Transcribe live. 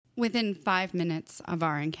Within 5 minutes of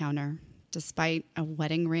our encounter, despite a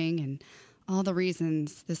wedding ring and all the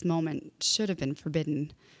reasons this moment should have been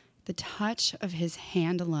forbidden, the touch of his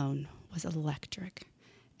hand alone was electric,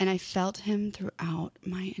 and I felt him throughout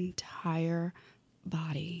my entire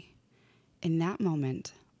body. In that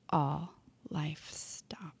moment, all life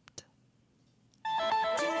stopped.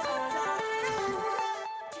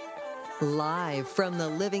 Live from the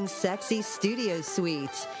Living Sexy Studio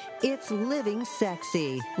Suites, it's Living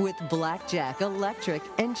Sexy with Blackjack, Electric,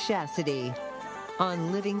 and Chastity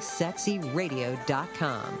on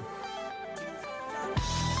livingsexyradio.com.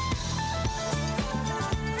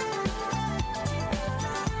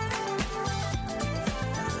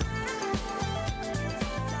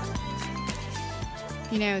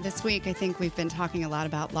 You know, this week I think we've been talking a lot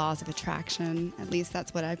about laws of attraction. At least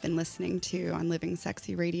that's what I've been listening to on Living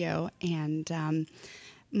Sexy Radio. And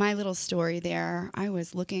my little story there, I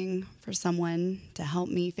was looking for someone to help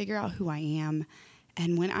me figure out who I am.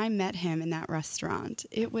 And when I met him in that restaurant,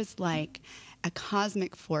 it was like a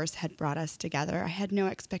cosmic force had brought us together. I had no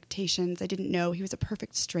expectations. I didn't know he was a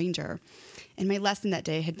perfect stranger. And my lesson that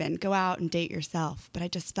day had been, go out and date yourself. But I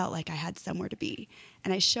just felt like I had somewhere to be.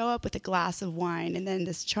 And I show up with a glass of wine, and then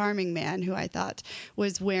this charming man who I thought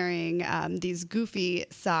was wearing these goofy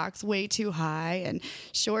socks way too high and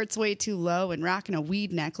shorts way too low and rocking a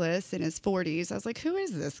weed necklace in his 40s. I was like, who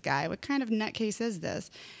is this guy? What kind of nutcase is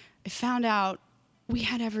this? I found out we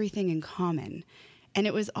had everything in common. And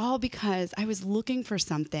it was all because I was looking for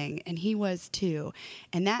something, and he was too.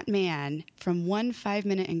 And that man, from one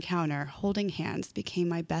 5-minute encounter, holding hands, became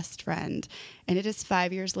my best friend. And it is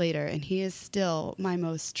 5 years later, and he is still my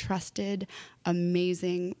most trusted,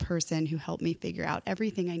 amazing person who helped me figure out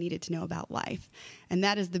everything I needed to know about life. And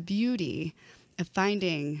that is the beauty of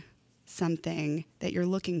finding something that you're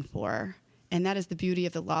looking for. And that is the beauty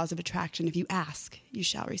of the laws of attraction. If you ask, you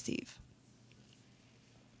shall receive.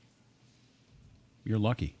 You're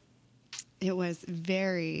lucky. It was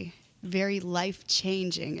very, very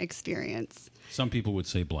life-changing experience. Some people would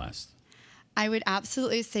say blessed. I would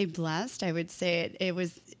absolutely say blessed. I would say it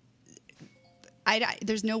was...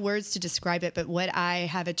 there's no words to describe it, but what I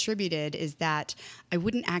have attributed is that I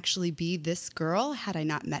wouldn't actually be this girl had I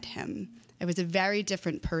not met him. I was a very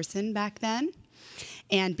different person back then.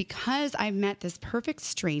 And because I met this perfect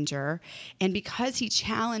stranger, and because he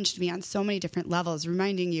challenged me on so many different levels,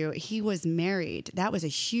 reminding you, he was married. That was a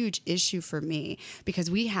huge issue for me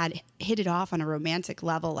because we had hit it off on a romantic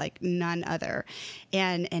level like none other.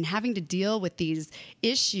 And having to deal with these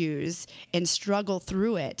issues and struggle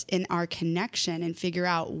through it in our connection and figure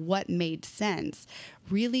out what made sense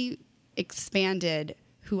really expanded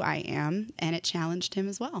who I am, and it challenged him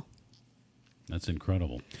as well. That's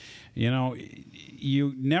incredible. You know,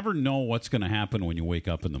 you never know what's going to happen when you wake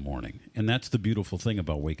up in the morning. And that's the beautiful thing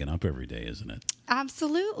about waking up every day, isn't it?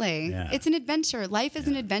 Absolutely. Yeah. It's an adventure. Life is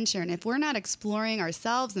an adventure. And if we're not exploring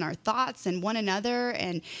ourselves and our thoughts and one another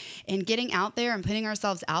and getting out there and putting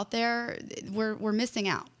ourselves out there, we're missing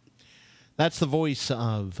out. That's the voice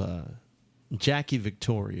of Jackie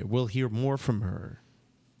Victoria. We'll hear more from her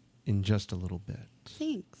in just a little bit.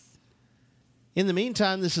 Thanks. In the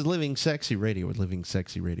meantime, this is Living Sexy Radio at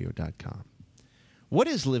livingsexyradio.com. What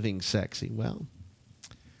is living sexy? Well,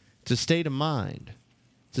 it's a state of mind.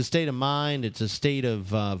 It's a state of mind. It's a state of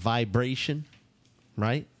vibration,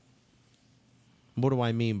 right? What do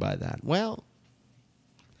I mean by that? Well,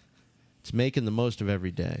 it's making the most of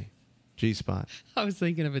every day. G-Spot. I was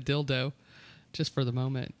thinking of a dildo just for the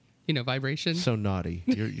moment. You know, vibration. So naughty.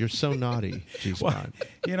 You're so naughty, G-Spot. Well,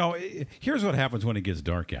 you know, here's what happens when it gets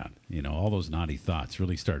dark out. You know, all those naughty thoughts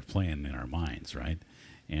really start playing in our minds, right?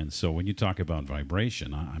 And so when you talk about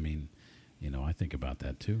vibration, I mean, you know, I think about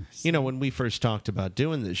that too. You know, when we first talked about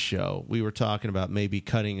doing this show, we were talking about maybe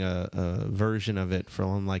cutting a version of it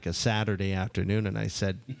from like a Saturday afternoon, and I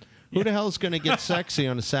said, who the hell is going to get sexy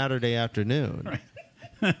on a Saturday afternoon?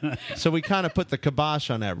 Right. So we kind of put the kibosh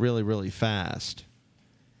on that really, really fast.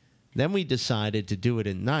 Then we decided to do it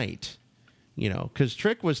at night, you know, because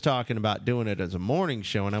Trick was talking about doing it as a morning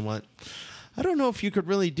show, and I went, I don't know if you could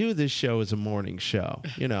really do this show as a morning show,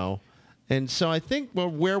 you know. And so I think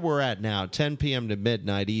where we're at now, 10 p.m. to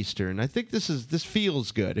midnight Eastern, I think this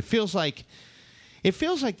feels good. It feels like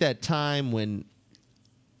that time when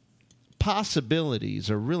possibilities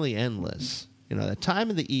are really endless. You know, that time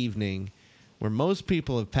of the evening where most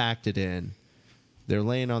people have packed it in, they're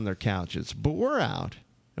laying on their couches, but we're out.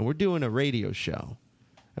 And we're doing a radio show.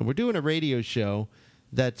 And we're doing a radio show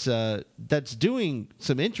that's doing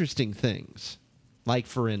some interesting things. Like,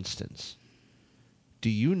 for instance, do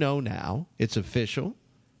you know now, it's official,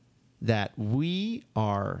 that we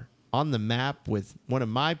are on the map with one of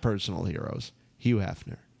my personal heroes, Hugh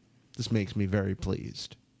Hefner. This makes me very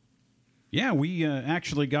pleased. Yeah, we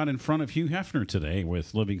actually got in front of Hugh Hefner today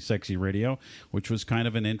with Living Sexy Radio, which was kind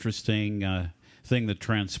of an interesting thing that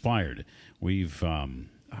transpired. We've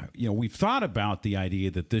thought about the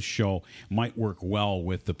idea that this show might work well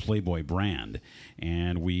with the Playboy brand,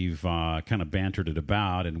 and we've kind of bantered it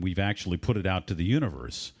about, and we've actually put it out to the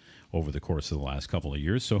universe over the course of the last couple of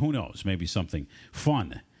years. So who knows? Maybe something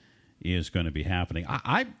fun is going to be happening.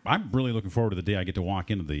 I'm really looking forward to the day I get to walk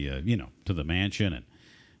into the to the mansion and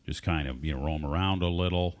just kind of roam around a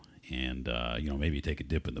little and maybe take a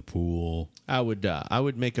dip in the pool. I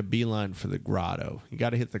would make a beeline for the grotto. You got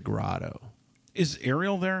to hit the grotto. Is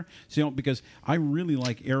Ariel there? So, because I really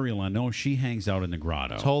like Ariel. I know she hangs out in the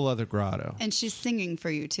grotto. It's a whole other grotto. And she's singing for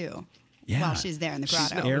you, too, Yeah. while she's there in the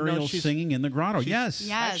grotto. Ariel she's- singing in the grotto. Yes.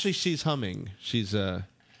 Yes. Actually, she's humming. She's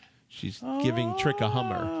giving Trick a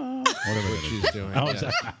hummer. Whatever what she's doing. Oh, is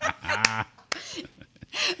Yeah.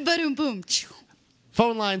 Ba-doom, boom. Choo.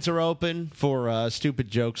 Phone lines are open for stupid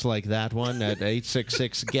jokes like that one at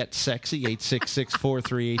 866-GET-SEXY,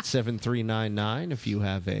 866-438-7399. If you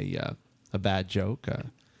have a bad joke,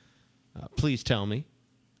 please tell me.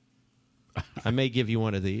 I may give you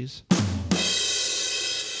one of these.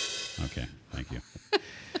 Okay, thank you.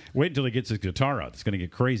 Wait until he gets his guitar out. It's going to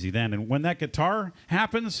get crazy then. And when that guitar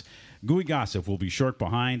happens, Gooey Gossip will be short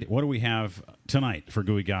behind. What do we have tonight for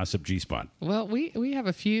Gooey Gossip G-Spot? Well, we have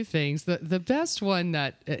a few things. The best one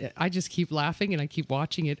that I just keep laughing and I keep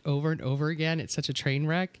watching it over and over again. It's such a train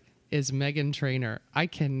wreck. Is Meghan Trainor. I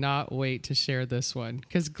cannot wait to share this one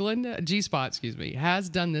because Glenda G-Spot, has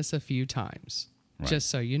done this a few times. Right. Just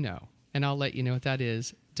so you know, and I'll let you know what that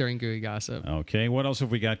is during Gooey Gossip. Okay, what else have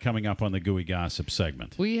we got coming up on the Gooey Gossip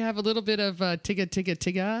segment? We have a little bit of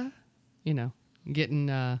tigga,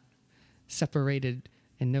 getting separated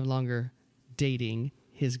and no longer dating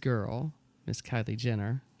his girl, Miss Kylie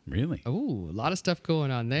Jenner. Really? Oh, a lot of stuff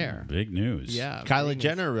going on there. Big news. Yeah. Kylie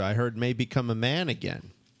Jenner, I heard, may become a man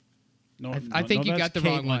again. No, I think you got the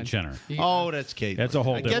wrong Caitlyn one. Jenner. Oh, that's Kate. That's a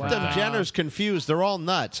whole I get different them thing. Jenners confused. They're all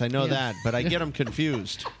nuts. I know that, but I get them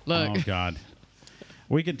confused. Look, Oh, God.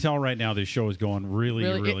 We can tell right now this show is going really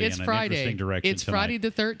it's in an Friday. interesting direction It's tonight. Friday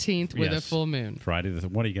the 13th with a Yes. full moon. Friday the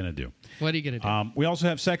what are you going to do? What are you going to do? We also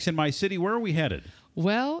have Sex in My City. Where are we headed?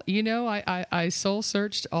 Well, I soul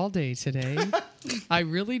searched all day today. I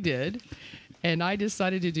really did. And I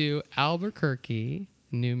decided to do Albuquerque,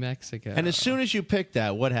 New Mexico. And as soon as you picked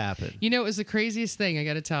that, what happened? It was the craziest thing, I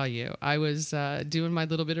got to tell you. I was doing my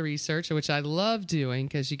little bit of research, which I love doing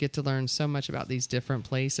because you get to learn so much about these different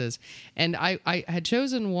places. And I had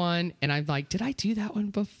chosen one, and I'm like, did I do that one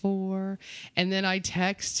before? And then I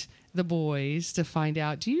text the boys to find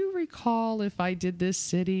out, do you recall if I did this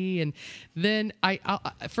city? And then I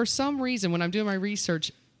for some reason, when I'm doing my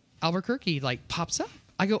research, Albuquerque pops up.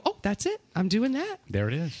 I go, oh, that's it. I'm doing that. There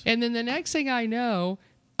it is. And then the next thing I know,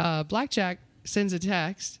 Blackjack sends a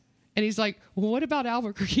text, and he's like, well, what about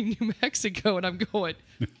Albuquerque, New Mexico? And I'm going,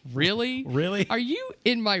 really? Really? Are you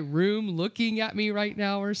in my room looking at me right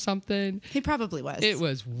now or something? He probably was. It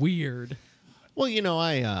was weird. Well,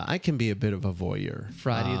 I can be a bit of a voyeur.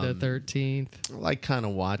 Friday the 13th. I like kind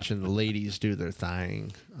of watching the ladies do their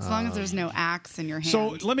thing. As long as there's no axe in your hand. So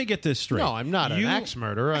let me get this straight. No, I'm not an axe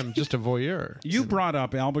murderer. I'm just a voyeur. You brought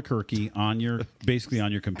up Albuquerque basically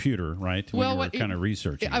on your computer, right? When you were kind of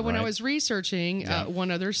researching. When I right? was researching Yeah. one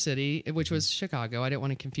other city, which was Chicago, I didn't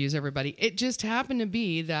want to confuse everybody. It just happened to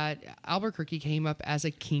be that Albuquerque came up as a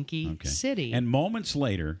kinky city. And moments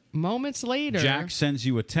later, Jack sends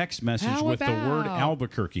you a text message How with the word about-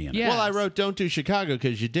 Albuquerque in it. Yeah. Well, I wrote, don't do Chicago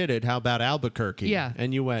because you did it. How about Albuquerque? Yeah.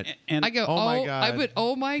 And you went, And I go, Oh my God. I went,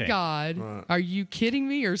 oh my Okay. God, are you kidding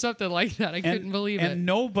me? Or something like that. I couldn't believe it. And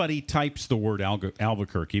nobody types the word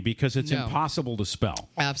Albuquerque because it's No. impossible to spell.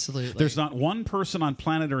 Absolutely. There's not one person on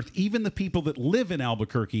planet Earth, even the people that live in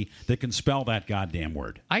Albuquerque, that can spell that goddamn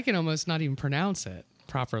word. I can almost not even pronounce it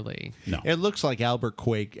properly. No. it looks like Albert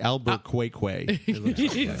Quake. It looks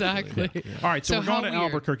like Exactly. All right, so, So we're going how to weird.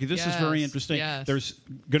 Albuquerque. This is very Yes, interesting. yes. There's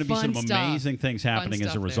going to be Fun some stuff. amazing things happening Fun as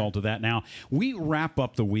a stuff result of that. Now, we wrap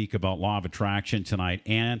up the week about Law of Attraction tonight,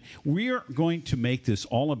 and we're going to make this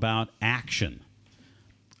all about action.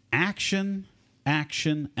 Action,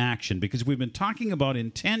 action, action, because we've been talking about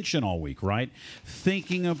intention all week, right?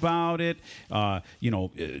 Thinking about it,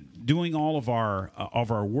 doing all of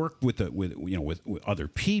our work with other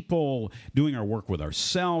people, doing our work with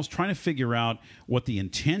ourselves, trying to figure out what the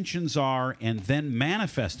intentions are, and then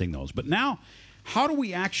manifesting those. But now, how do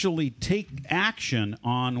we actually take action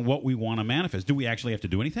on what we want to manifest? Do we actually have to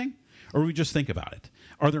do anything, or do we just think about it?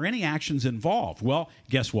 Are there any actions involved? Well,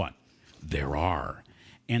 guess what? there are.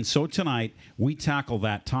 And so tonight, we tackle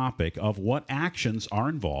that topic of what actions are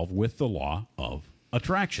involved with the law of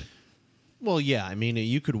attraction. Well, yeah, I mean,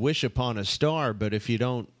 you could wish upon a star, but if you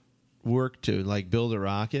don't work to, like, build a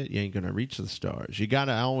rocket, you ain't going to reach the stars. You got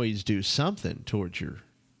to always do something towards your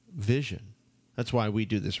vision. That's why we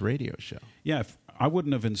do this radio show. Yeah, if I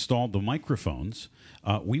wouldn't have installed the microphones,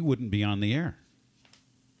 we wouldn't be on the air.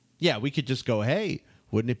 Yeah, we could just go, hey,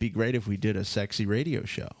 wouldn't it be great if we did a sexy radio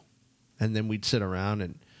show? And then we'd sit around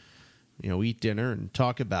and, eat dinner and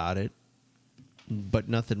talk about it, but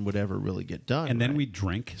nothing would ever really get done. And then right? we'd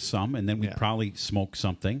drink some, and then we'd probably smoke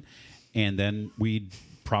something, and then we'd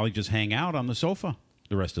probably just hang out on the sofa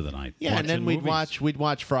the rest of the night. Yeah, and then we'd movies.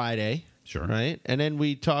 watch Friday. Sure. Right? And then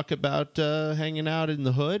we talk about hanging out in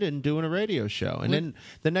the hood and doing a radio show. And then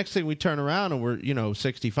the next thing we turn around and we're,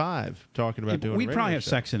 65 talking about doing a radio show. We'd probably have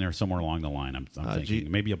sex in there somewhere along the line, I'm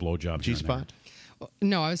thinking. Maybe a blowjob. G-spot?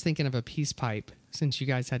 No, I was thinking of a peace pipe since you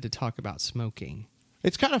guys had to talk about smoking.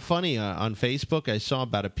 It's kind of funny. On Facebook, I saw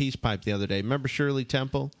about a peace pipe the other day. Remember Shirley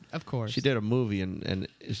Temple? Of course. She did a movie, and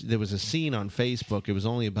there was a scene on Facebook. It was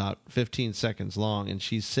only about 15 seconds long, and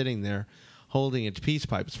she's sitting there holding a peace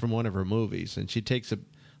pipe. It's from one of her movies, and she takes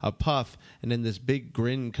a puff, and then this big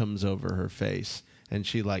grin comes over her face, and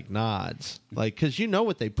she, nods. Because you know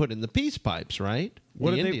what they put in the peace pipes, right?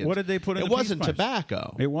 What did they put in the peace pipes? It wasn't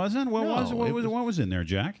tobacco. It wasn't? What was in there,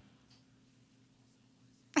 Jack?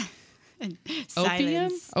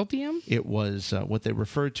 Opium? It was what they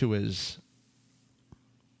referred to as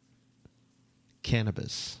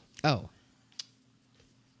cannabis. Oh.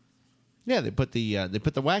 Yeah, they put the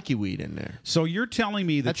wacky weed in there. So you're telling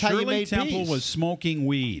me that Shirley Temple was smoking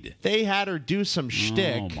weed? They had her do some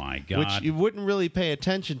shtick. Oh my God! Which you wouldn't really pay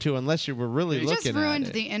attention to unless you were really looking at it. Just ruined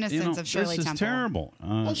the innocence of Shirley Temple. This is terrible.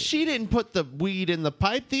 Well, she didn't put the weed in the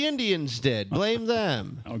pipe. The Indians did. Blame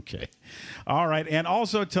them. Okay. All right. And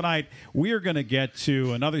also tonight, we are going to get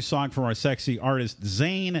to another song from our sexy artist,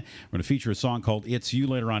 Zane. We're going to feature a song called It's You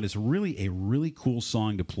later on. It's really a really cool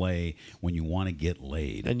song to play when you want to get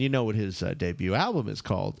laid. And you know what his debut album is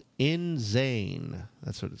called? In Zane.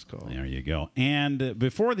 That's what it's called. There you go. And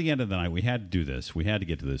before the end of the night, we had to do this. We had to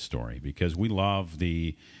get to this story because we love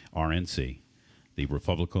the RNC, the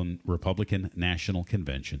Republican National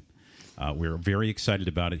Convention. We're very excited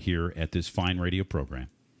about it here at this fine radio program.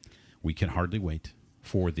 We can hardly wait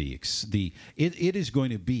for it is going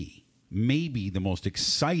to be maybe the most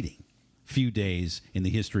exciting few days in the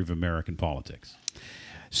history of American politics.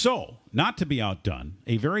 So, not to be outdone,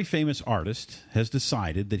 a very famous artist has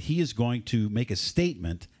decided that he is going to make a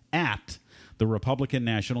statement at the Republican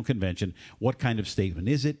National Convention. What kind of statement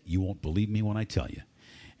is it? You won't believe me when I tell you.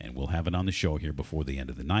 And we'll have it on the show here before the end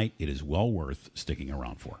of the night. It is well worth sticking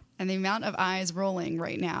around for. And the amount of eyes rolling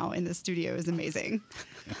right now in the studio is amazing.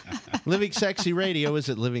 Living Sexy Radio is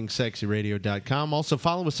at livingsexyradio.com. Also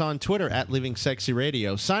follow us on Twitter at Living Sexy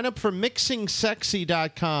Radio. Sign up for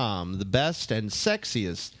mixingsexy.com, the best and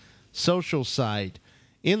sexiest social site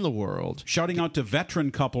in the world. Shouting out to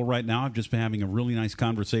Veteran Couple right now. I've just been having a really nice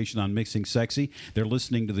conversation on Mixing Sexy. They're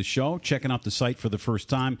listening to the show, checking out the site for the first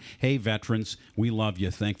time. Hey, veterans, we love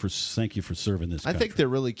you. Thank you for serving this country. I think they're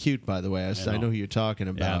really cute, by the way. I know who you're talking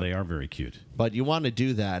about. Yeah, they are very cute. But you want to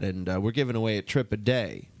do that, and we're giving away a trip a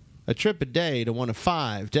day. A trip a day to one of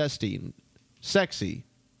 5 dusty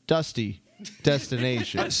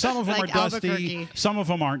destinations. Some of them Like are dusty. Albuquerque. Some of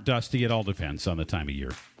them aren't dusty. It all depends on the time of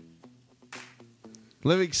year.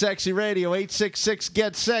 Living Sexy Radio,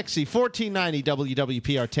 866-GET-SEXY, 1490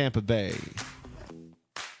 WWPR Tampa Bay.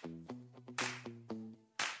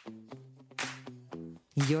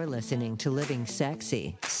 You're listening to Living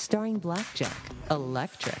Sexy, starring Blackjack,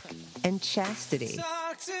 Electric, and Chastity.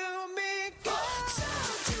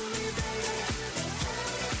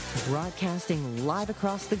 Broadcasting live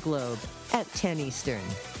across the globe at 10 Eastern.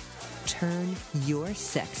 Turn your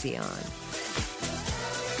sexy on.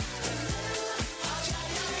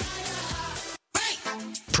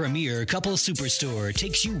 Premier Couple Superstore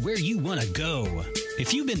takes you where you want to go.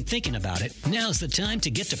 If you've been thinking about it, now's the time to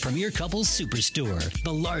get to Premier Couples Superstore,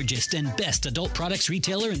 the largest and best adult products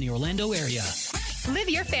retailer in the Orlando area. Live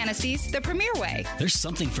your fantasies the Premier way. There's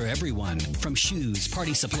something for everyone, from shoes,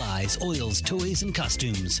 party supplies, oils, toys, and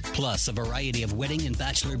costumes, plus a variety of wedding and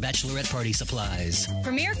bachelorette party supplies.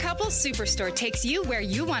 Premier Couples Superstore takes you where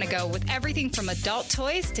you want to go with everything from adult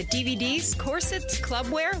toys to DVDs, corsets,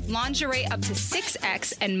 clubwear, lingerie up to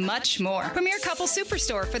 6X, and much more. Premier Couples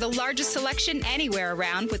Superstore for the largest selection anywhere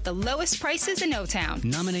around with the lowest prices in O-Town.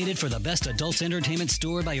 Nominated for the Best Adult Entertainment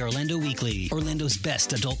Store by Orlando Weekly, Orlando's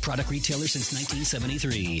best adult product retailer since 1960.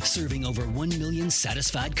 1973, serving over 1 million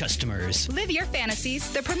satisfied customers. Live your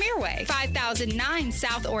fantasies the Premier way. 5009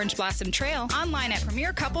 South Orange Blossom Trail. Online at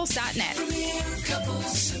premiercouples.net. Premier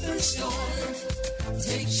Couples Superstore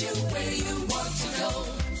takes you where you want to go.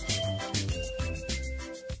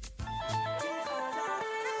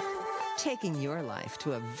 Taking your life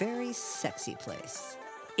to a very sexy place.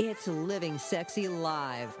 It's Living Sexy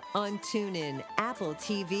Live on TuneIn, Apple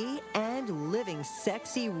TV, and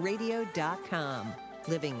LivingSexyRadio.com.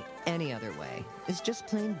 Living any other way is just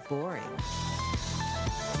plain boring.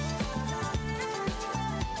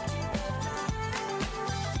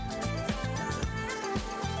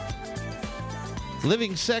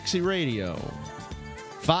 Living Sexy Radio.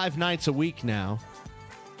 5 nights a week now.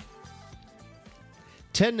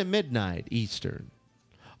 10 to midnight Eastern.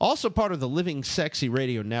 Also part of the Living Sexy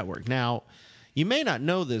Radio Network. Now, you may not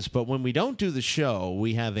know this, but when we don't do the show,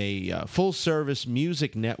 we have a full-service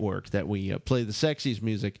music network that we play the sexiest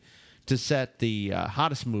music to set the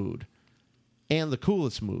hottest mood and the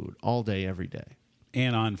coolest mood all day, every day.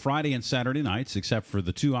 And on Friday and Saturday nights, except for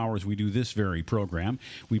the 2 hours we do this very program,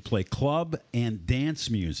 we play club and dance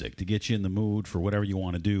music to get you in the mood for whatever you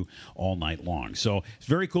want to do all night long. So it's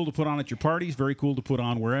very cool to put on at your parties, very cool to put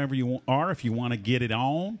on wherever you are if you want to get it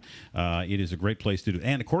on. It is a great place to do it.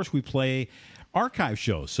 And, of course, we play archive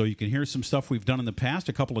shows, so you can hear some stuff we've done in the past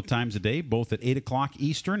a couple of times a day, both at 8 o'clock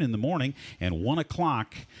Eastern in the morning and 1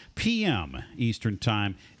 o'clock p.m. Eastern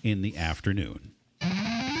time in the afternoon.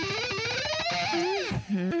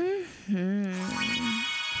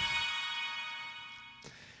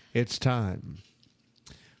 It's time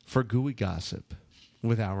for Gooey Gossip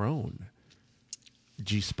with our own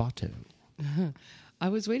G-Spotto. I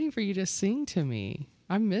was waiting for you to sing to me.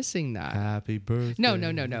 I'm missing that. Happy birthday. No.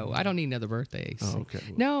 I don't need another birthday. Oh, okay.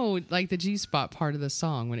 No, like the G-spot part of the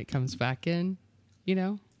song when it comes back in, you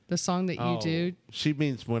know? The song that you do. She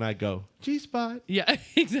means when I go, G-Spot. Yeah,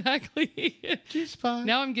 exactly. G-Spot.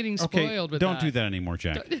 Now I'm getting Okay, spoiled with don't that. do that anymore,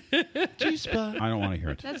 Jack. G-Spot. I don't want to hear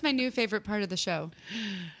it. That's my new favorite part of the show.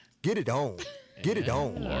 Get it on. Get it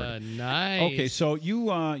on. Nice. Okay, so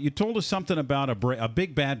you told us something about a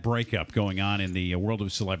big bad breakup going on in the world of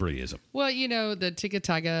celebrityism. Well, you know, the Tigga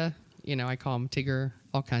Tagga, you know, I call him Tigger,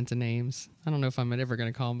 all kinds of names. I don't know if I'm ever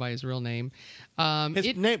going to call him by his real name.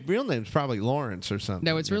 His real name's probably Lawrence or something.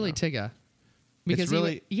 No, it's really Tigga. Because It's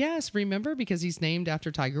really- yes, remember? Because he's named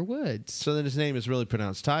after Tiger Woods. So then his name is really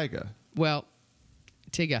pronounced Tyga. Well,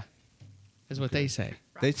 Tigga is what they say.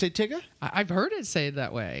 They say Tigga? I've heard it say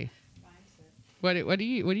that way. What do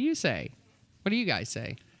you say? What do you guys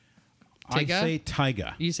say? I Tyga? say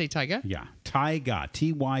Tyga. You say Tyga? Yeah, Tyga.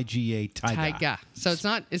 Tyga. Tyga. Tyga. So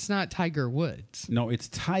it's not Tiger Woods. No, it's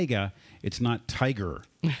Tyga. It's not Tiger.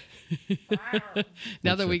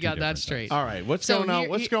 Now that we two got that different straight. things. All right, what's So going on? here-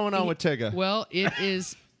 What's going on with Tigga? Well, it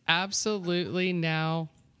is absolutely now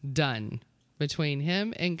done between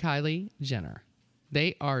him and Kylie Jenner.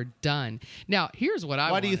 They are done. Now, here's what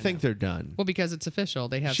I Why do you wanna think know. they're done? Well, because it's official.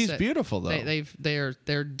 They have. She's beautiful, though.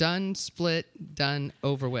 They're done, split, done,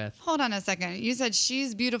 over with. Hold on a second. You said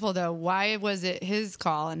she's beautiful, though. Why was it his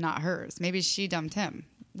call and not hers? Maybe she dumped him.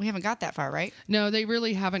 We haven't got that far, right? No, they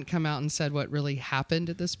really haven't come out and said what really happened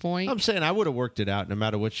at this point. I'm saying I would have worked it out no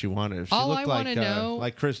matter what she wanted. If she All looked I like wanna know-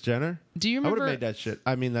 like Kris Jenner, Do you I would remember?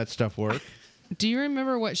 have made that stuff work. Do you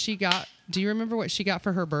remember what she got? Do you remember what she got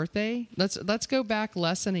for her birthday? Let's go back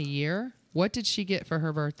less than a year. What did she get for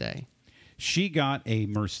her birthday? She got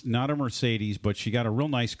not a Mercedes, but she got a real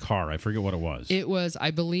nice car. I forget what it was. It was, I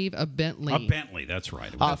believe, a Bentley. A Bentley, that's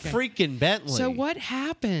right. A freaking Bentley. So what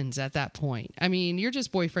happens at that point? I mean, you're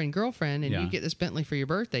just boyfriend, girlfriend, and Yeah. you get this Bentley for your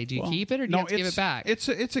birthday. Do you Well, keep it or do you have to give it back? It's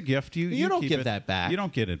a gift. You don't keep give it. that back. You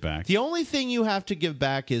don't get it back. The only thing you have to give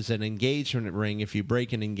back is an engagement ring if you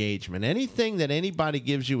break an engagement. Anything that anybody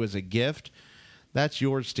gives you as a gift, that's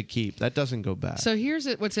yours to keep. That doesn't go back. So here's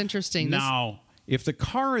what's interesting. Now, if the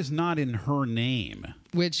car is not in her name,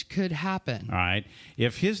 Which could happen. all right,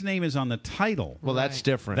 if his name is on the title, well, that's Right.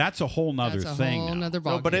 different. that's a whole nother That's a thing. whole now. nother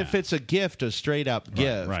no, ballgame. but if it's a gift, a straight up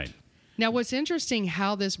gift, Right. Now, what's interesting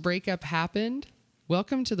how this breakup happened,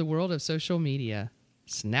 welcome to the world of social media,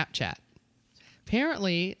 Snapchat.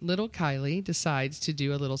 Apparently, little Kylie decides to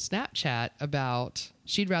do a little Snapchat about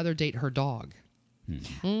she'd rather date her dog.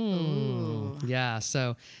 Yeah,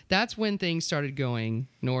 so that's when things started going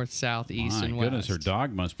north, south, east, My and west. goodness, her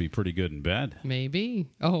dog must be pretty good in bed. Maybe.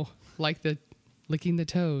 Oh, like the licking the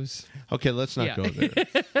toes. Okay, let's not Yeah. go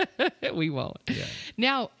there. We won't.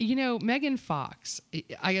 Now, you know, Megan Fox,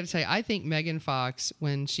 I got to tell you, I think Megan Fox,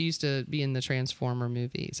 when she used to be in the Transformer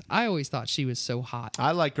movies, I always thought she was so hot.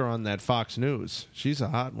 I like her on that Fox News. She's a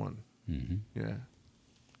hot one. Yeah.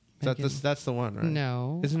 That's the one, right?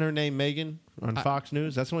 No. Isn't her name Megan on Fox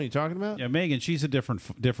News? That's the one you're talking about? Yeah, Megan. She's a different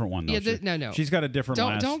one. Though. Yeah, no. She's got a different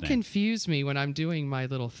last Don't name. confuse me when I'm doing my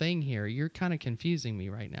little thing here. You're kind of confusing me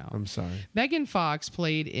right now. I'm sorry. Megan Fox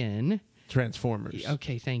played in Transformers.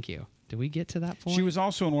 Okay, thank you. Did we get to that point? She was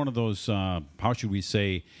also in one of those, how should we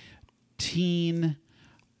say, teen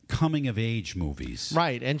coming-of-age movies.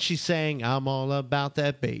 Right, and she's saying, I'm all about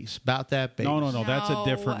that bass, No, that's a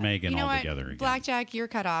different Megan you know altogether. What? Again. Blackjack, you're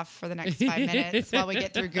cut off for the next 5 minutes while we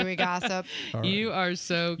get through gooey gossip. Right. You are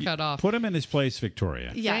so cut off. Put him in his place,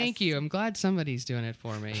 Victoria. Yes. Thank you. I'm glad somebody's doing it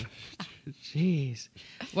for me. Jeez.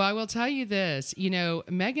 Well, I will tell you this.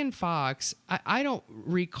 Megan Fox, I don't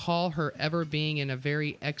recall her ever being in a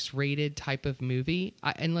very X-rated type of movie,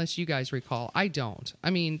 unless you guys recall. I don't.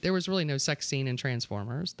 I mean, there was really no sex scene in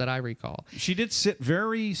Transformers that I recall. She did sit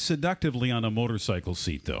very seductively on a motorcycle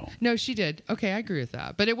seat, though. No, she did. Okay, I agree with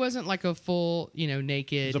that. But it wasn't like a full,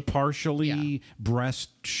 naked. It was a partially breast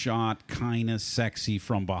shot, kind of sexy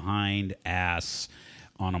from behind ass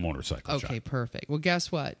on a motorcycle shot. Okay, perfect. Well,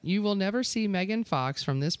 guess what? You will never see Megan Fox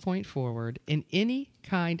from this point forward in any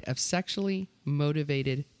kind of sexually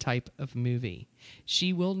motivated type of movie.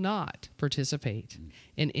 She will not participate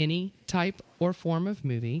in any type or form of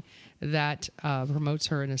movie that promotes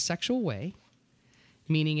her in a sexual way,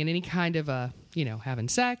 meaning in any kind of having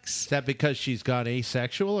sex. Is that because she's gone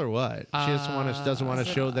asexual or what? She doesn't want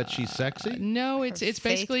to show that she's sexy? No, it's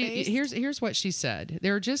basically faith-based? here's what she said.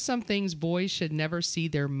 There are just some things boys should never see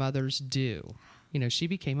their mothers do. She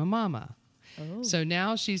became a mama. Oh. So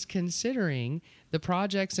now she's considering the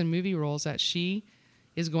projects and movie roles that she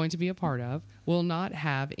is going to be a part of will not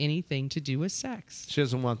have anything to do with sex. She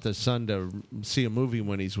doesn't want the son to see a movie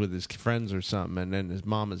when he's with his friends or something, and then his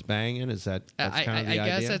mom is banging. Is that's kind of the idea?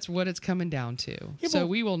 I guess that's what it's coming down to. Yeah, so but-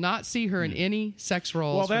 we will not see her in any sex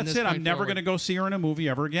roles. Well, from that's this it. I'm point never forward. going to go see her in a movie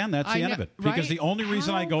ever again. That's the end of it. Because right? the only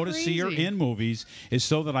reason I How go to see her crazy. in movies is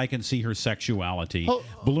so that I can see her sexuality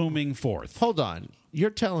blooming forth. Hold on. You're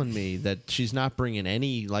telling me that she's not bringing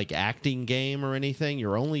any acting game or anything?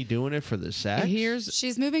 You're only doing it for the sex?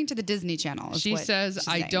 She's moving to the Disney Channel. is She what says, she's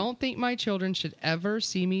I saying. don't think my children should ever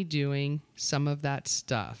see me doing some of that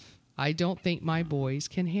stuff. I don't think my boys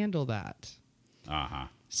can handle that. Uh-huh.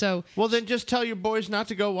 So, well, then just tell your boys not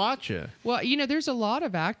to go watch it. well, there's a lot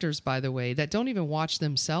of actors, by the way, that don't even watch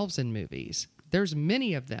themselves in movies. There's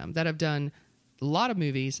many of them that have done a lot of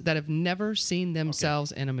movies that have never seen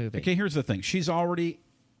themselves in a movie. Okay, here's the thing. She's already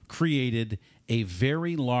created a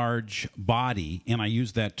very large body, and I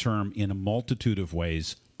use that term in a multitude of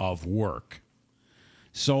ways, of work.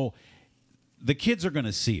 So the kids are going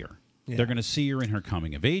to see her. Yeah. They're going to see her in her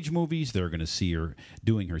coming-of-age movies. They're going to see her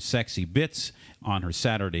doing her sexy bits on her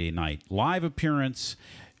Saturday Night Live appearance.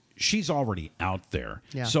 She's already out there.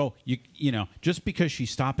 Yeah. So, just because she's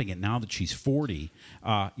stopping it now that she's 40,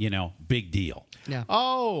 big deal. Yeah.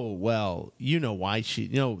 Oh, well, you know why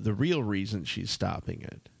the real reason she's stopping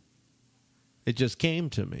it. It just came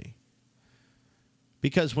to me.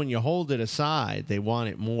 Because when you hold it aside, they want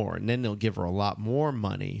it more, and then they'll give her a lot more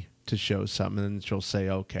money to show something, and she'll say,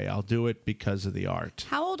 okay, I'll do it because of the art.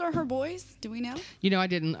 How old are her boys? Do we know?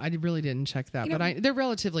 I really didn't check that, but they're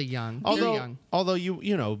relatively young. They're young.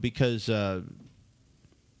 Although because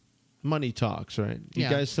money talks, right? You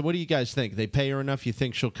guys. So what do you guys think? They pay her enough? You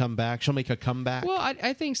think she'll come back? She'll make a comeback? Well,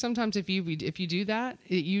 I think sometimes if you do that,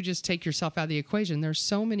 you just take yourself out of the equation. There's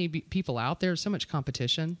so many people out there, so much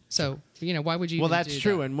competition. So why would you? Well, even that's do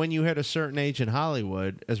true. that? And when you hit a certain age in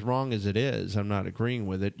Hollywood, as wrong as it is, I'm not agreeing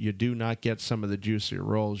with it. You do not get some of the juicier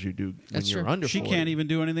roles you do when you're under. She 40. can't even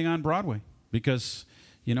do anything on Broadway because.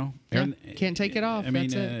 Can't take it off.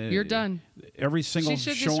 That's it. You're done. Every single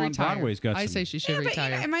She should show just on retire. Broadway's got I some. say she should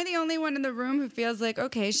retire. Am I the only one in the room who feels like,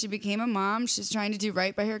 okay, she became a mom, she's trying to do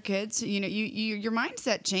right by her kids? Your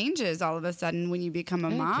mindset changes all of a sudden when you become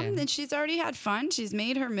a mom. Okay. Then she's already had fun. She's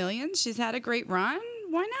made her millions. She's had a great run.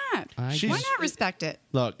 Why not? Why not respect it?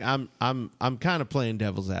 Look, I'm kind of playing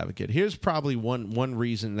devil's advocate. Here's probably one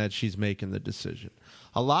reason that she's making the decision.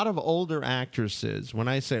 A lot of older actresses, when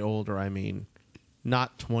I say older, I mean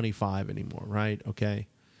not 25 anymore, right? Okay.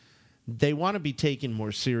 They want to be taken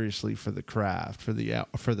more seriously for the craft, for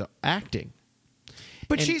the acting.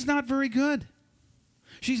 But she's not very good.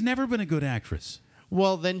 She's never been a good actress.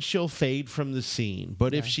 Well, then she'll fade from the scene.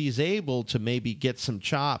 But if she's able to maybe get some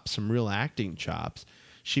chops, some real acting chops,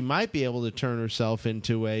 she might be able to turn herself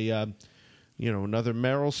into a, another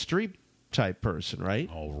Meryl Streep type person, right?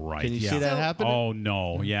 Oh, right. Can you yeah. see that So- happen? Oh,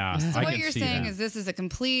 no. Yeah. So I what can you're see saying that. is this is a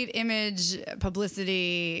complete image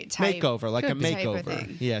publicity type Makeover, like a type of makeover.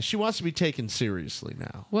 thing. Yeah, she wants to be taken seriously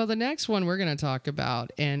now. Well, the next one we're going to talk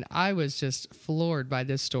about, and I was just floored by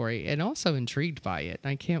this story and also intrigued by it.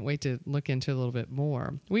 I can't wait to look into it a little bit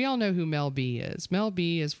more. We all know who Mel B is. Mel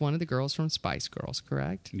B is one of the girls from Spice Girls,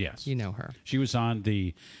 correct? Yes. You know her. She was on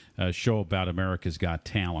the show about America's Got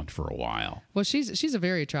Talent for a while. Well, she's a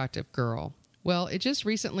very attractive girl. Well, it just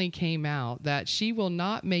recently came out that she will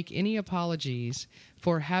not make any apologies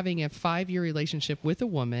for having a 5-year relationship with a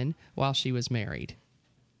woman while she was married.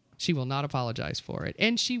 She will not apologize for it.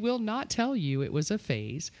 And she will not tell you it was a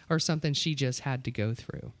phase or something she just had to go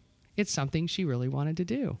through. It's something she really wanted to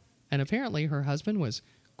do. And apparently her husband was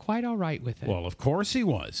quite all right with it. Well, of course he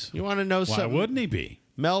was. You want to know Why something? wouldn't he be?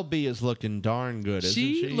 Mel B is looking darn good, isn't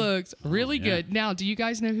she? she looks really yeah. good. Now, do you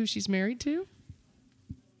guys know who she's married to?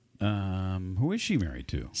 Who is she married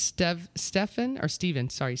to? Stephen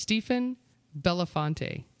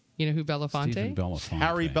Belafonte. You know who Belafonte? Stephen Belafonte.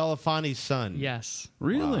 Harry Belafonte's son. Yes.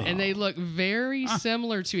 Really? And they look very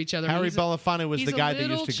similar to each other. Harry He's Belafonte was the guy that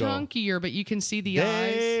used to He's a go. little chunkier, but you can see the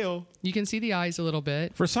eyes. Dale. You can see the eyes a little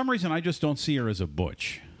bit. For some reason, I just don't see her as a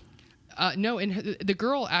butch. No, and the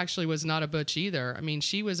girl actually was not a butch either. I mean,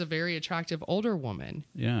 she was a very attractive older woman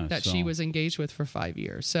Yeah, that so- she was engaged with for 5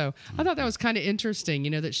 years. So I thought that was kind of interesting,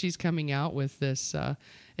 that she's coming out with this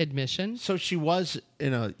admission. So she was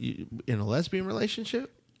in a lesbian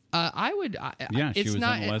relationship? I would. Yeah, she it's was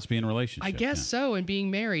not, in a lesbian relationship. I guess yeah. so, and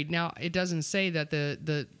being married. Now, it doesn't say that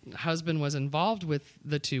the husband was involved with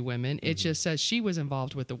the two women. It just says she was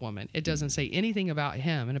involved with the woman. It doesn't say anything about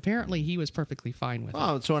him, and apparently he was perfectly fine with it.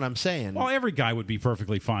 Oh, that's what I'm saying. Well, every guy would be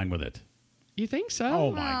perfectly fine with it. You think so?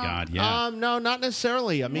 Oh, my God, yeah. No, not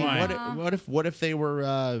necessarily. I mean, Why? what if they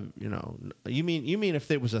were, you mean if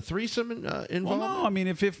there was a threesome involved? Well, no, I mean,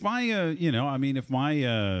 if my, if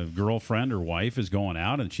my girlfriend or wife is going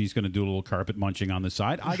out and she's going to do a little carpet munching on the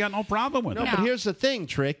side, I got no problem with No, it. but here's the thing,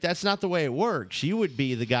 Trick. That's not the way it works. You would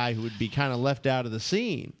be the guy who would be kind of left out of the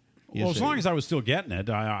scene. you Well, as see. long as I was still getting it,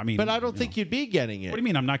 I mean. But I don't think you'd be getting it. What do you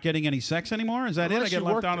mean? I'm not getting any sex anymore? Is that it? I get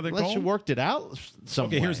left out of the Unless cold? you worked it out some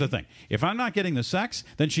Okay, here's the thing. If I'm not getting the sex,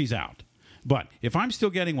 then she's out. But if I'm still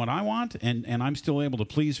getting what I want and I'm still able to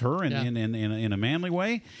please her in a manly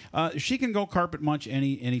way, she can go carpet munch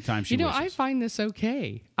anytime she wishes. I find this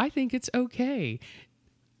okay. I think it's okay.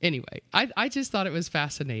 Anyway, I just thought it was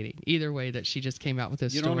fascinating. Either way, that she just came out with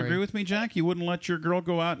this You story. don't agree with me, Jack? You wouldn't let your girl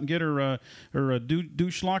go out and get her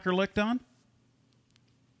douche locker licked on?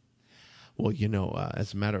 Well,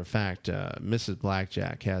 as a matter of fact, Mrs.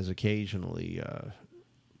 Blackjack has occasionally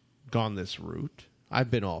gone this route. I've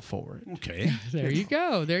been all for it. Okay. There you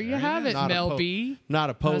go. There you have it, Mel B. Not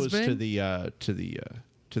opposed husband.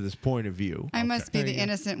 to this point of view. I must be There the you go.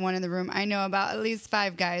 innocent one in the room. I know about at least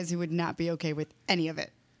 5 guys who would not be okay with any of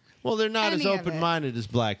it. Well, they're not Any as of it. open-minded as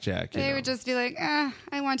Blackjack. They would just be like,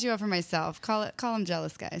 I want you all for myself. Call them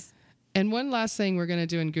jealous guys. And one last thing we're going to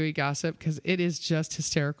do in Gooey Gossip, because it is just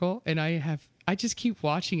hysterical, and I just keep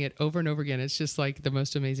watching it over and over again. It's just like the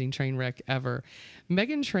most amazing train wreck ever.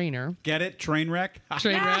 Meghan Trainor. Get it? Train wreck?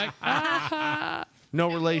 Train wreck.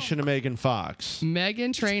 No relation to Megan Fox.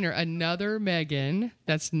 Meghan Trainor, another Meghan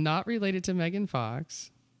that's not related to Megan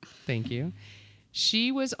Fox. Thank you.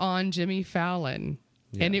 She was on Jimmy Fallon,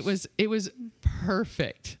 and it was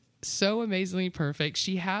perfect. So amazingly perfect.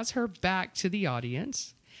 She has her back to the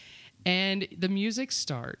audience, and the music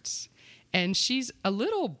starts. And she's a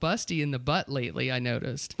little busty in the butt lately, I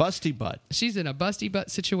noticed. Busty butt. She's in a busty butt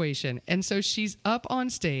situation. And so she's up on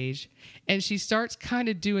stage and she starts kind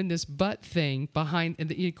of doing this butt thing behind, and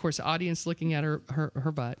of course, the audience looking at her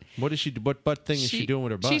butt. What butt thing is she doing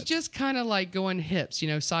with her butt? She's just kind of like going hips,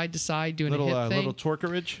 side to side, doing little, a hip thing. little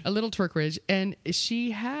twerkerage. A little twerkerage. And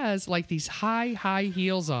she has like these high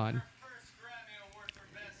heels on.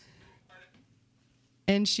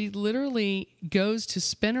 And she literally goes to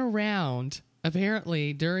spin around,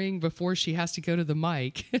 apparently, before she has to go to the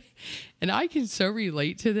mic. And I can so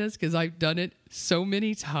relate to this because I've done it so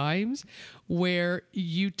many times where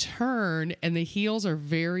you turn and the heels are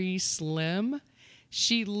very slim.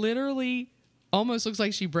 She literally almost looks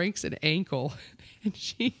like she breaks an ankle. And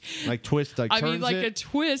she twist, turns like it? a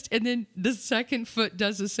twist, and then the second foot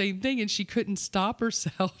does the same thing, and she couldn't stop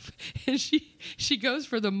herself. And she goes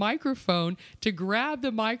for the microphone to grab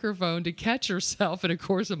the microphone to catch herself, and of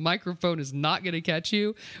course, a microphone is not going to catch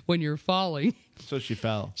you when you're falling. So she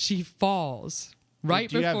fell. She falls. right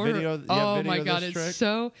Do you have before video- her. you have Oh video my of God, this it's trick?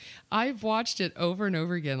 so. I've watched it over and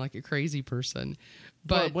over again like a crazy person.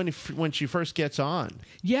 But when she first gets on,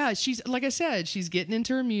 yeah, she's like I said, she's getting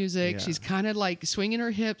into her music. Yeah. She's kind of like swinging her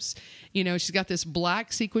hips. You know, she's got this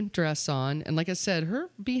black sequin dress on, and like I said, her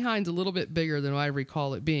behind's a little bit bigger than I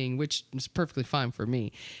recall it being, which is perfectly fine for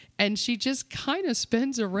me. And she just kind of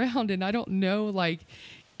spins around, and I don't know, like,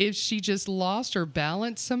 if she just lost her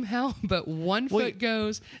balance somehow, but one foot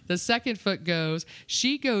goes, the second foot goes,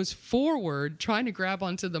 she goes forward trying to grab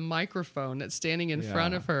onto the microphone that's standing in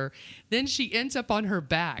front of her. Then she ends up on her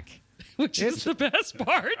back, which is the best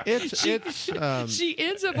part. She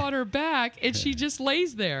ends up on her back and she just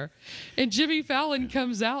lays there. And Jimmy Fallon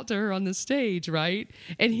comes out to her on the stage, right?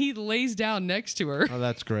 And he lays down next to her. oh,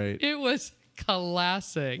 that's great. It was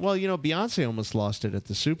classic. Well, you know, Beyonce almost lost it at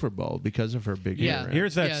the Super Bowl because of her big Yeah. ear.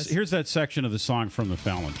 Here's that. Yes. Here's that section of the song from the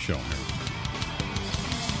Fallon Show.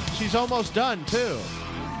 She's almost done too.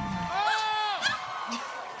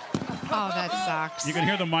 Oh, that sucks. You can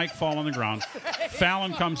hear the mic fall on the ground.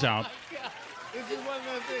 Fallon comes out,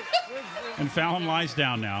 and Fallon lies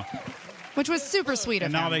down now. Which was super sweet of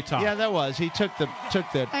And now him. they talk. Yeah, that was. He took the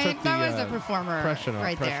I mean, that was a performer pressure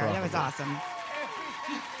right there. off That of was it. awesome.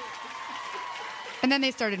 And then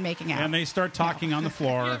they started making out. And they start talking on the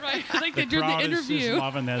floor. Right. Like they The did the crowd is interview.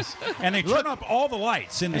 loving this. And they turn up all the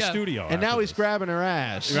lights in the Yeah. studio. And now after he's this. grabbing her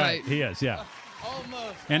ass. Right, he is, yeah.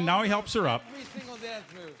 Almost. And now he helps her up. Every single dance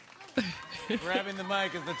move. Grabbing the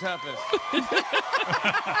mic is the toughest. Standing ovation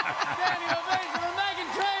for Megan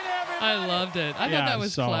Trainor, everybody. I loved it. I thought that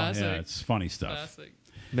was classic. Yeah, it's funny stuff. Classic.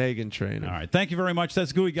 Megan Trainor. All right, thank you very much.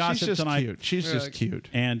 That's Gooey Gossip She's just tonight. cute. She's just Right. cute.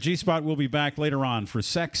 And G-Spot will be back later on for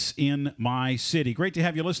Sex in My City. Great to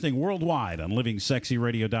have you listening worldwide on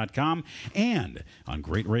livingsexyradio.com and on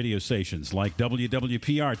great radio stations like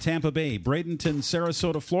WWPR, Tampa Bay, Bradenton,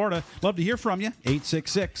 Sarasota, Florida. Love to hear from you.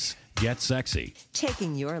 866-GET-SEXY.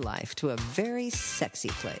 Taking your life to a very sexy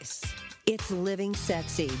place. It's Living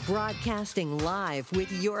Sexy, broadcasting live with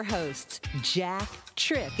your hosts, Jack,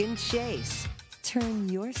 Trick, and Chase. Turn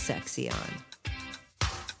your sexy on.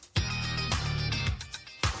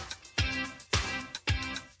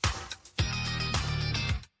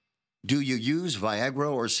 Do you use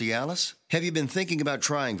Viagra or Cialis? Have you been thinking about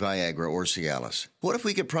trying Viagra or Cialis? What if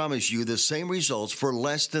we could promise you the same results for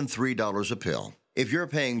less than $3 a pill? If you're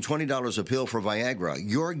paying $20 a pill for Viagra,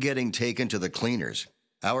 you're getting taken to the cleaners.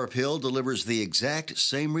 Our pill delivers the exact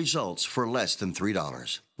same results for less than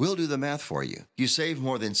 $3. We'll do the math for you. You save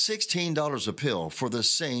more than $16 a pill for the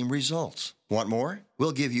same results. Want more?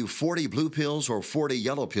 We'll give you 40 blue pills or 40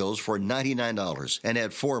 yellow pills for $99 and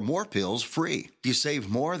add 4 more pills free. You save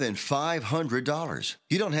more than $500.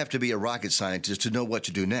 You don't have to be a rocket scientist to know what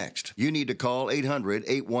to do next. You need to call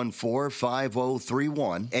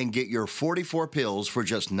 800-814-5031 and get your 44 pills for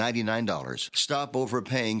just $99. Stop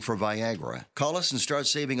overpaying for Viagra. Call us and start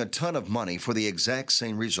saving a ton of money for the exact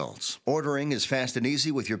same results. Ordering is fast and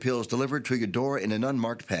easy with your pills delivered to your door in an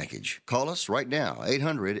unmarked package. Call us right now,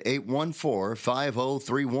 800-814-5031.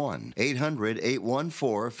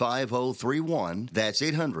 800-814-5031. That's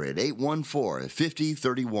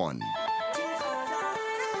 800-814-5031.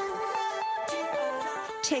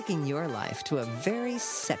 Taking your life to a very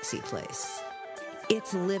sexy place.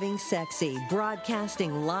 It's Living Sexy,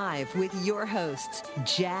 broadcasting live with your hosts,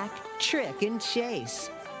 Jack, Trick, and Chase.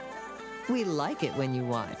 We like it when you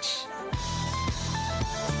watch.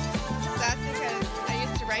 That's because I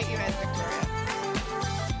used to write you as Victoria.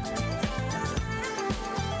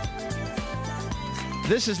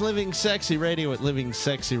 This is Living Sexy Radio at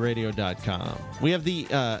livingsexyradio.com. We have the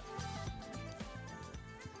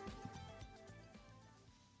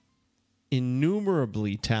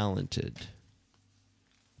innumerably talented,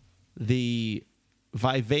 the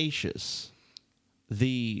vivacious,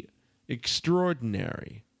 the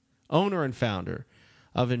extraordinary owner and founder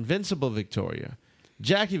of Invincible Victoria,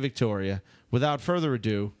 Jackie Victoria. Without further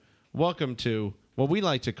ado, welcome to what we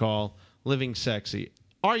like to call Living Sexy.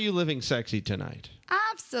 Are you living sexy tonight?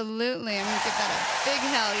 Absolutely. I'm going to give that a big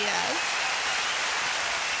hell yes.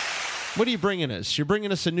 What are you bringing us? You're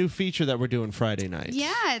bringing us a new feature that we're doing Friday nights.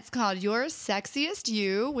 Yeah, it's called Your Sexiest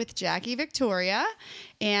You with Jackie Victoria.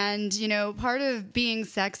 And, you know, part of being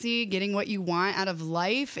sexy, getting what you want out of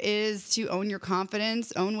life is to own your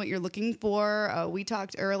confidence, own what you're looking for. We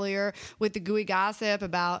talked earlier with the Gooey Gossip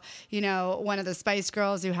about, you know, one of the Spice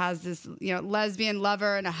Girls who has this, you know, lesbian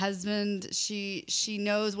lover and a husband. She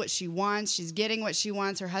knows what she wants. She's getting what she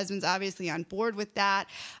wants. Her husband's obviously on board with that.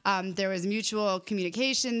 There was mutual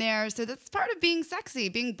communication there. So So that's part of being sexy,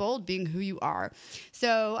 being bold, being who you are.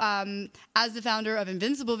 So as the founder of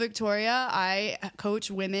Invincible Victoria, I coach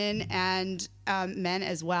women and men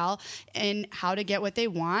as well in how to get what they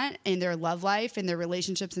want in their love life, in their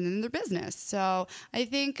relationships, and in their business. So I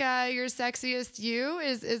think Your Sexiest You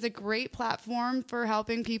is a great platform for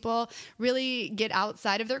helping people really get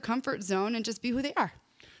outside of their comfort zone and just be who they are.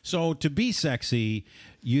 So to be sexy,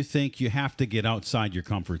 you think you have to get outside your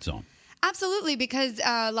comfort zone? Absolutely, because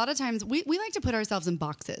a lot of times we like to put ourselves in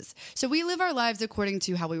boxes. So we live our lives according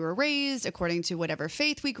to how we were raised, according to whatever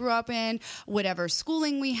faith we grew up in, whatever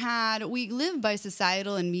schooling we had. We live by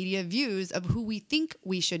societal and media views of who we think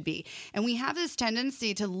we should be. And we have this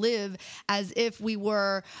tendency to live as if we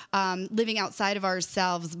were living outside of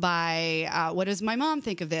ourselves by what does my mom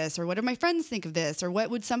think of this? Or what do my friends think of this? Or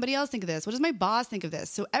what would somebody else think of this? What does my boss think of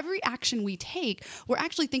this? So every action we take, we're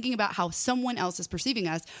actually thinking about how someone else is perceiving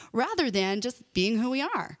us rather than just being who we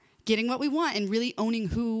are, getting what we want, and really owning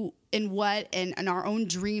who and what and our own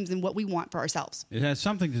dreams and what we want for ourselves. It has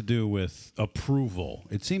something to do with approval.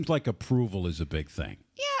 It seems like approval is a big thing.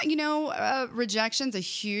 Yeah, rejection's a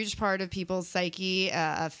huge part of people's psyche.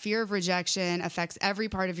 A fear of rejection affects every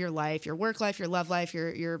part of your life, your work life, your love life,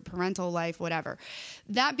 your parental life, whatever.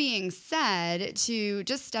 That being said, to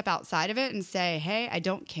just step outside of it and say, hey, I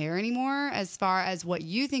don't care anymore as far as what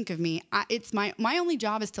you think of me. It's my only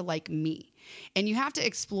job is to like me. And you have to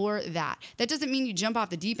explore that. That doesn't mean you jump off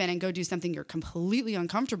the deep end and go do something you're completely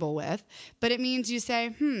uncomfortable with, but it means you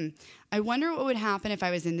say, I wonder what would happen if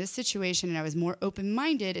I was in this situation and I was more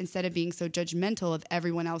open-minded instead of being so judgmental of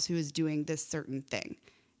everyone else who is doing this certain thing,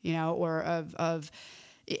 or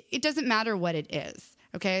it doesn't matter what it is.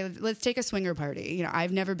 Okay, let's take a swinger party.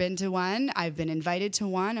 I've never been to one. I've been invited to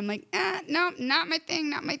one. I'm like, no, not my thing,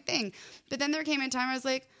 not my thing. But then there came a time I was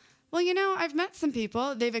like, well, I've met some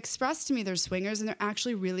people. They've expressed to me they're swingers, and they're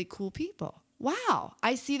actually really cool people. Wow,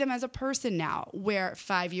 I see them as a person now, where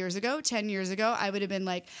 5 years ago, 10 years ago, I would have been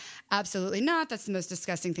like, absolutely not. That's the most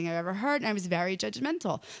disgusting thing I've ever heard. And I was very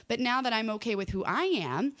judgmental. But now that I'm okay with who I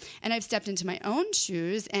am, and I've stepped into my own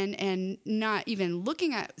shoes and not even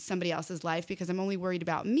looking at somebody else's life because I'm only worried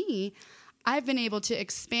about me, I've been able to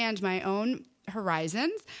expand my own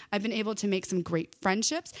horizons. I've been able to make some great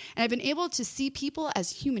friendships, and I've been able to see people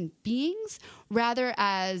as human beings rather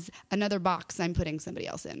as another box I'm putting somebody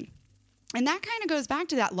else in. And that kind of goes back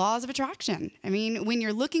to that laws of attraction. I mean, when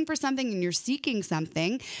you're looking for something and you're seeking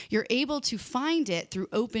something, you're able to find it through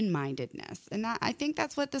open-mindedness. And I think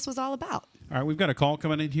that's what this was all about. All right, we've got a call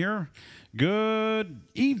coming in here. Good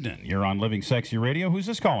evening. You're on Living Sexy Radio. Who's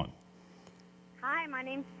this calling? Hi, my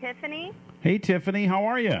name's Tiffany. Hey, Tiffany. How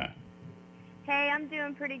are you? Hey, I'm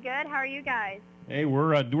doing pretty good. How are you guys? Hey,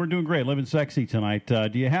 we're doing great, living sexy tonight.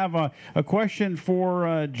 Do you have a question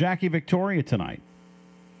for Jackie Victoria tonight?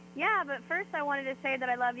 Yeah, but first I wanted to say that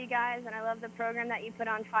I love you guys, and I love the program that you put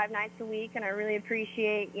on 5 nights a week, and I really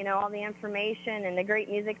appreciate, all the information and the great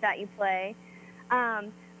music that you play.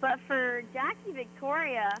 But for Jackie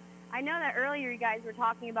Victoria, I know that earlier you guys were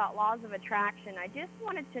talking about laws of attraction. I just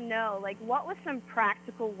wanted to know, what was some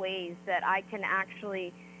practical ways that I can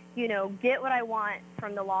actually get what I want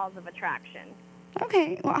from the laws of attraction?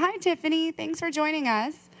 Okay. Well, hi, Tiffany. Thanks for joining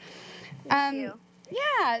us. Thank you.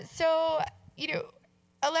 Yeah. So,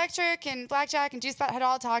 Electric and Blackjack and G-Spot had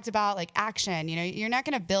all talked about action. You're not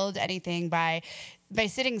going to build anything by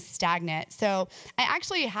sitting stagnant. So I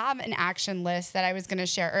actually have an action list that I was going to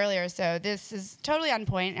share earlier. So this is totally on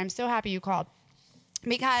point. I'm so happy you called,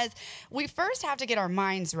 because we first have to get our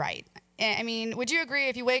minds right. I mean, would you agree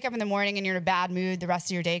if you wake up in the morning and you're in a bad mood, the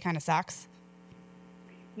rest of your day kind of sucks?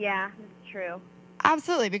 Yeah, that's true.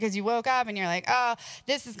 Absolutely, because you woke up and you're like, oh,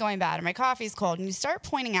 this is going bad, or my coffee's cold, and you start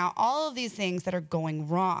pointing out all of these things that are going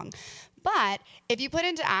wrong. But if you put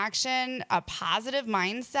into action a positive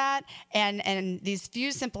mindset and these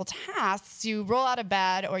few simple tasks, you roll out of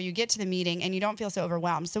bed or you get to the meeting and you don't feel so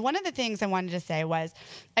overwhelmed. So one of the things I wanted to say was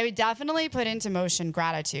I would definitely put into motion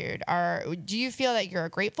gratitude. Do you feel that you're a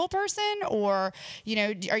grateful person, or,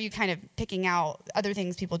 are you kind of picking out other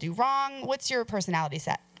things people do wrong? What's your personality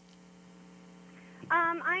set?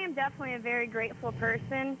 I am definitely a very grateful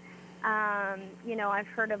person. I've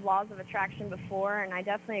heard of laws of attraction before, and I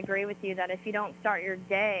definitely agree with you that if you don't start your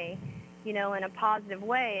day, in a positive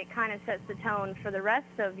way, it kind of sets the tone for the rest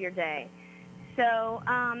of your day. So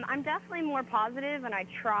I'm definitely more positive, and I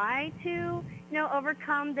try to,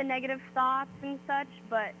 overcome the negative thoughts and such,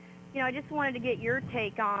 but, I just wanted to get your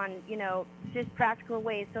take on, just practical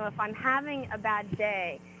ways. So if I'm having a bad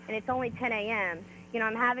day and it's only 10 a.m.,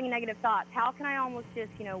 I'm having negative thoughts, how can I almost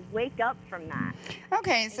just, wake up from that?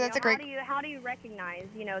 Okay, so that's a great... How do you recognize,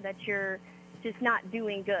 that you're, just not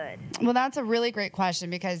doing good? Well, that's a really great question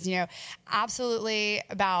because, absolutely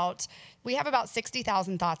we have about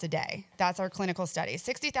 60,000 thoughts a day. That's our clinical study.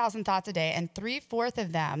 60,000 thoughts a day, and three-fourths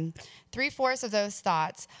of those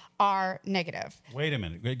thoughts are negative. Wait a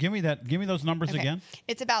minute. Give me those numbers again.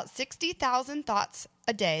 It's about 60,000 thoughts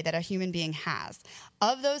a day that a human being has.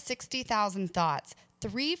 Of those 60,000 thoughts,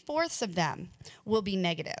 three-fourths of them will be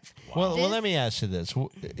negative. Well, let me ask you this.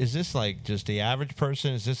 Is this like just the average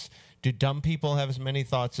person? Do dumb people have as many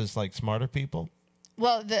thoughts as like smarter people?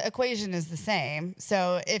 Well, the equation is the same.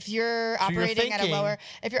 So if you're operating at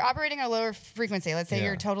a lower frequency, let's say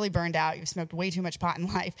you're totally burned out, you've smoked way too much pot in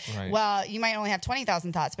life. Right. Well, you might only have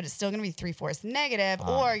 20,000 thoughts, but it's still going to be three-fourths negative,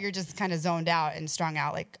 or you're just kind of zoned out and strung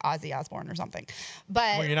out like Ozzy Osbourne or something.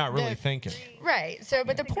 But you're not really thinking. Right. So,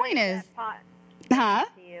 but the point is, Huh?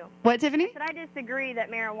 What, Tiffany? I disagree that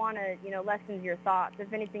marijuana, lessens your thoughts.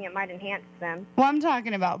 If anything, it might enhance them. Well, I'm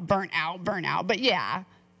talking about burnout. But yeah,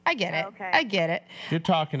 I get it. Okay. I get it. You're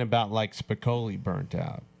talking about like Spicoli burnt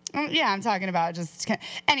out. Yeah, I'm talking about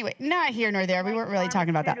anyway, not here nor there. We weren't really talking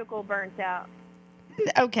about that. Pharmaceutical burnt out.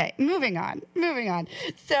 Okay, moving on.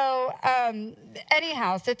 So,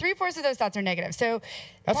 anyhow, so three-fourths of those thoughts are negative. So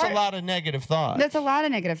that's a lot of negative thought. That's a lot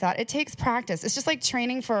of negative thought. It takes practice. It's just like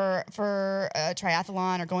training for a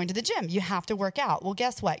triathlon or going to the gym. You have to work out. Well,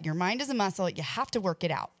 guess what? Your mind is a muscle. You have to work it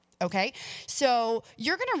out. Okay? So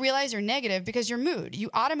you're going to realize you're negative because your mood. You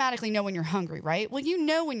automatically know when you're hungry, right? Well, you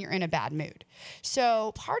know when you're in a bad mood.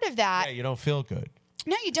 So part of that... Yeah, you don't feel good.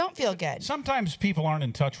 No, you don't feel good. Sometimes people aren't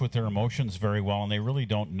in touch with their emotions very well, and they really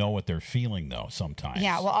don't know what they're feeling, though, sometimes.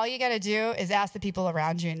 Yeah, well, all you got to do is ask the people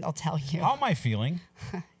around you, and they'll tell you. How am I feeling?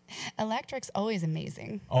 Electric's always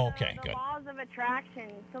amazing. Oh, okay, good. The laws of attraction.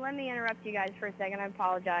 So let me interrupt you guys for a second. I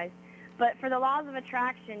apologize. But for the laws of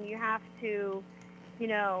attraction, you have to,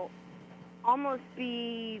 almost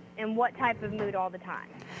be in what type of mood all the time?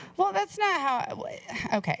 Well, that's not how...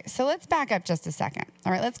 Okay, so let's back up just a second.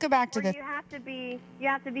 All right, let's go back to the... You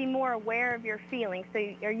have to be more aware of your feelings. So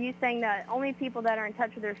are you saying that only people that are in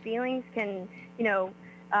touch with their feelings can,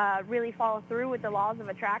 really follow through with the laws of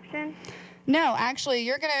attraction? No, actually,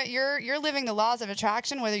 you're living the laws of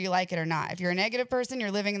attraction whether you like it or not. If you're a negative person, you're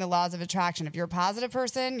living in the laws of attraction. If you're a positive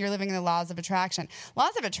person, you're living in the laws of attraction.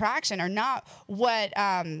 Laws of attraction are not what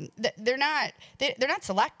they're not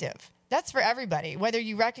selective. That's for everybody, whether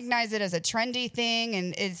you recognize it as a trendy thing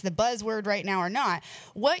and it's the buzzword right now or not.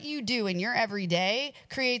 What you do in your everyday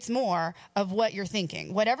creates more of what you're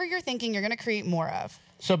thinking. Whatever you're thinking, you're going to create more of.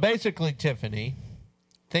 So basically, Tiffany,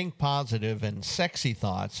 think positive and sexy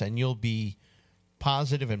thoughts, and you'll be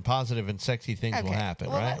positive and sexy things will happen,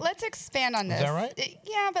 well, right? Let's expand on this. Is that right?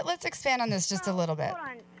 Yeah, but let's expand on this just a little bit. Hold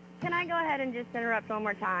on. Can I go ahead and just interrupt one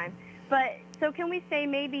more time? But so can we say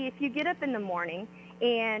maybe if you get up in the morning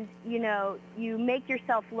and, you make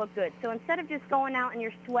yourself look good. So instead of just going out in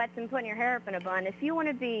your sweats and putting your hair up in a bun, if you want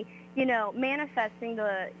to be, manifesting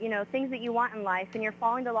the, things that you want in life and you're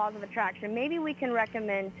following the laws of attraction, maybe we can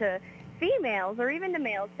recommend to females or even to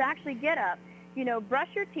males to actually get up, brush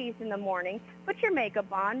your teeth in the morning, put your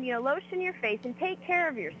makeup on, lotion your face, and take care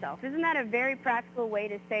of yourself. Isn't that a very practical way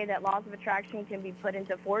to say that laws of attraction can be put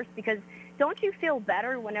into force? Because don't you feel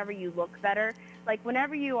better whenever you look better? Like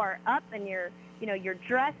whenever you are up and you're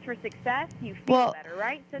dressed for success, you feel better,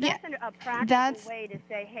 right? So that's a practical way to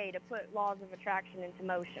say, hey, to put laws of attraction into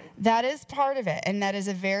motion. That is part of it, and that is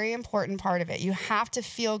a very important part of it. You have to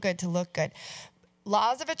feel good to look good.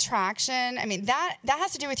 Laws of attraction, that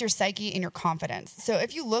has to do with your psyche and your confidence. So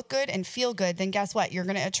if you look good and feel good, then guess what? You're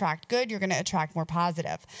going to attract good. You're going to attract more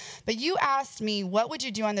positive. But you asked me, what would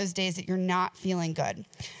you do on those days that you're not feeling good?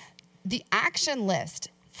 The action list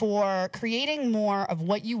for creating more of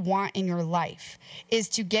what you want in your life is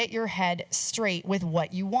to get your head straight with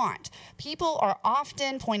what you want. People are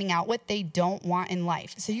often pointing out what they don't want in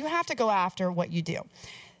life. So you have to go after what you do.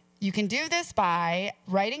 You can do this by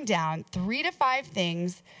writing down 3 to 5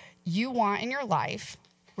 things you want in your life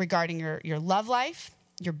regarding your love life,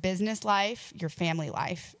 your business life, your family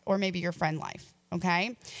life, or maybe your friend life,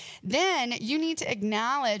 okay? Then you need to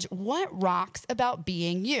acknowledge what rocks about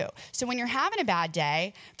being you. So when you're having a bad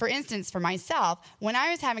day, for instance, for myself, when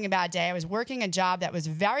I was having a bad day, I was working a job that was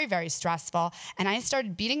very, very stressful, and I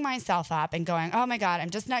started beating myself up and going, oh my God,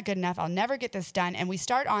 I'm just not good enough. I'll never get this done. And we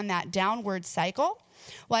start on that downward cycle.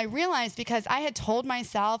 Well, I realized because I had told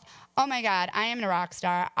myself, oh my God, I am a rock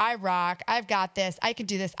star. I rock. I've got this. I can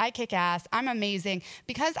do this. I kick ass. I'm amazing.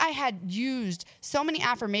 Because I had used so many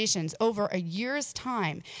affirmations over a year's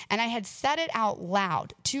time, and I had said it out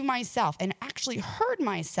loud to myself and actually heard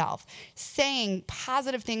myself saying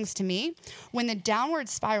positive things to me, when the downward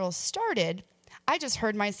spiral started, I just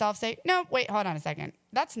heard myself say, no, wait, hold on a second.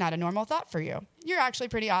 That's not a normal thought for you. You're actually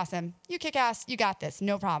pretty awesome. You kick ass. You got this.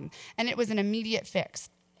 No problem. And it was an immediate fix.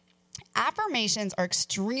 Affirmations are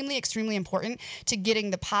extremely, extremely important to getting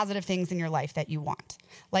the positive things in your life that you want.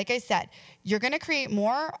 Like I said, you're going to create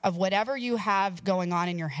more of whatever you have going on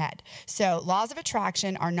in your head. So laws of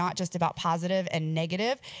attraction are not just about positive and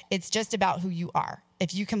negative. It's just about who you are.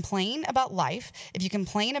 If you complain about life, if you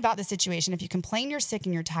complain about the situation, if you complain you're sick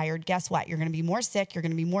and you're tired, guess what? You're going to be more sick. You're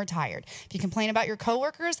going to be more tired. If you complain about your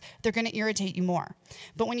coworkers, they're going to irritate you more.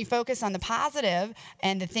 But when you focus on the positive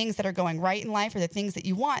and the things that are going right in life or the things that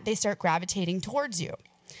you want, they start gravitating towards you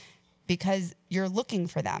because you're looking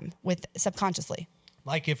for them subconsciously.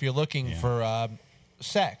 Like if you're looking for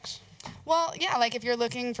sex. Well, yeah, like if you're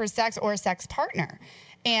looking for sex or a sex partner.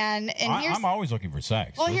 And I'm always looking for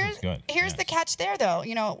sex. Well, here's the catch there, though.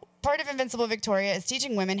 You know, part of Invincible Victoria is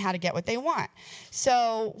teaching women how to get what they want.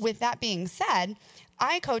 So with that being said,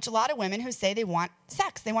 I coach a lot of women who say they want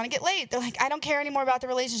sex. They want to get laid. They're like, I don't care anymore about the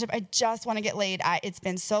relationship. I just want to get laid. It's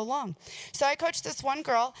been so long. So I coached this one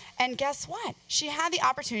girl, and guess what? She had the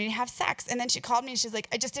opportunity to have sex. And then she called me, and she's like,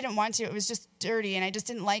 I just didn't want to. It was just dirty, and I just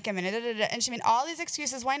didn't like him. And she made all these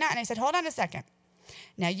excuses. Why not? And I said, hold on a second.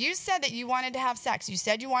 Now, you said that you wanted to have sex. You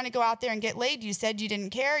said you wanted to go out there and get laid. You said you didn't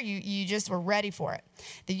care. You just were ready for it.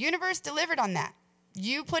 The universe delivered on that.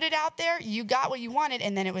 You put it out there. You got what you wanted,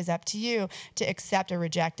 and then it was up to you to accept or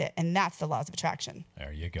reject it. And that's the laws of attraction.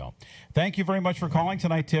 There you go. Thank you very much for calling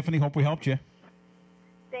tonight, Tiffany. Hope we helped you.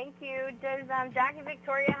 Thank you. Does Jackie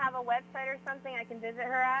Victoria have a website or something I can visit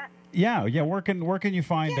her at? Yeah. Where can you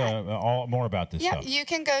find more about this stuff? You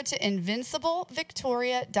can go to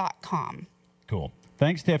invinciblevictoria.com. Cool.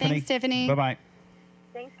 Thanks, Tiffany. Thanks, Tiffany. Bye-bye.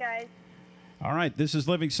 Thanks, guys. All right, this is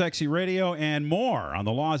Living Sexy Radio and more on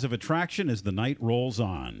the laws of attraction as the night rolls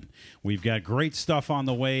on. We've got great stuff on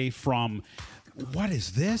the way from, what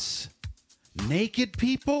is this? Naked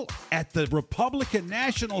people at the Republican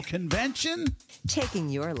National Convention? Taking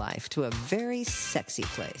your life to a very sexy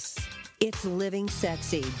place. It's Living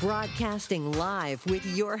Sexy, broadcasting live with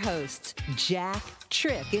your hosts, Jack,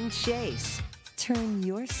 Trick, and Chase. Turn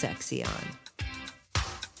your sexy on.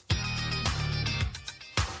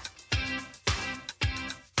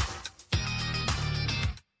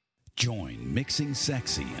 Join Mixing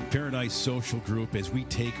Sexy and Paradise Social Group as we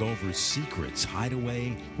take over Secrets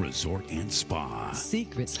Hideaway Resort and Spa.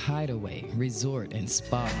 Secrets Hideaway Resort and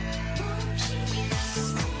Spa.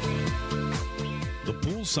 The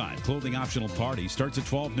poolside clothing optional party starts at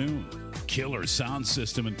 12 noon. Killer sound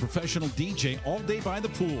system and professional DJ all day by the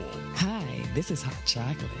pool. Hi, this is Hot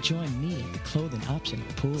Chocolate. Join me at the clothing optional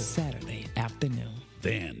pool Saturday afternoon.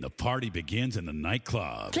 Then the party begins in the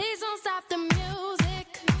nightclub. Please don't stop the music.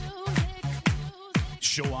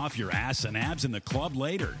 Show off your ass and abs in the club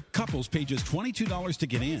later. Couples pay just $22 to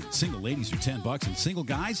get in. Single ladies are $10 and single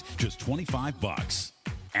guys just $25.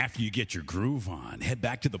 After you get your groove on, head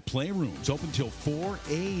back to the playrooms, open till 4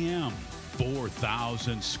 a.m.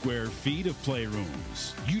 4,000 square feet of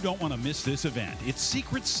playrooms. You don't want to miss this event. It's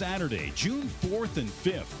Secret Saturday, June 4th and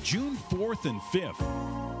 5th. June 4th and 5th.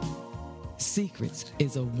 Secrets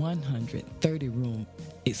is a 130-room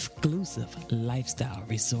exclusive lifestyle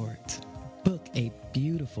resort. Book a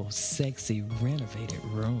beautiful, sexy, renovated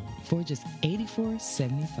room for just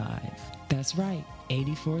 $84.75. That's right,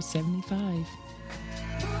 $84.75.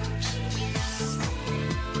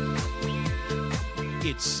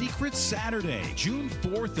 It's Secret Saturday, June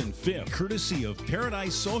 4th and 5th, courtesy of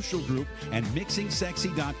Paradise Social Group and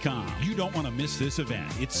MixingSexy.com. You don't want to miss this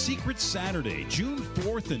event. It's Secret Saturday, June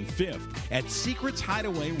 4th and 5th at Secrets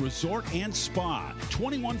Hideaway Resort and Spa,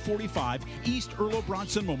 2145 East Earl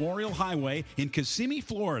Bronson Memorial Highway in Kissimmee,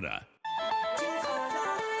 Florida.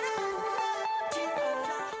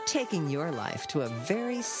 Taking your life to a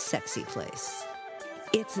very sexy place.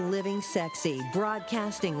 It's Living Sexy,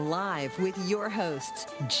 broadcasting live with your hosts,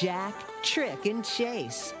 Jack, Trick, and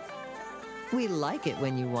Chase. We like it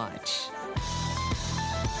when you watch.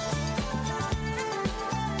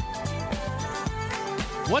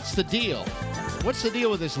 What's the deal? What's the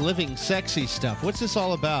deal with this Living Sexy stuff? What's this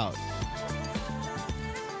all about?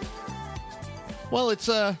 Well, it's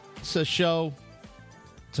a show.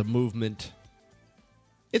 It's a movement.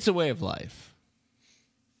 It's a way of life.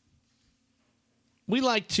 We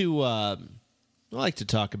like to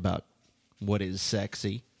talk about what is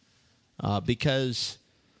sexy because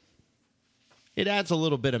it adds a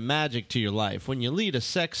little bit of magic to your life. When you lead a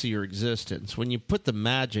sexier existence, when you put the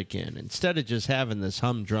magic in, instead of just having this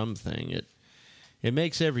humdrum thing, it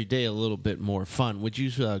makes every day a little bit more fun. Would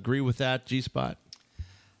you agree with that, G-Spot?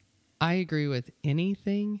 I agree with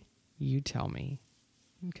anything you tell me.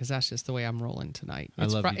 because that's just the way I'm rolling tonight. I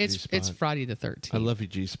love you, it's G-Spot. Friday the 13th. I love you,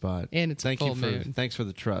 G-Spot. And it's a full moon. Thanks for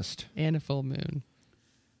the trust. And a full moon.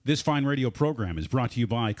 This fine radio program is brought to you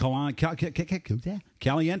by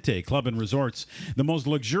Caliente Club and Resorts, the most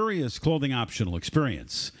luxurious clothing optional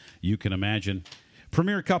experience you can imagine.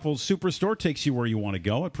 Premier Couples Superstore takes you where you want to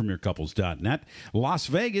go at premiercouples.net, Las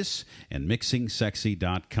Vegas, and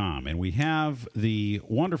mixingsexy.com. And we have the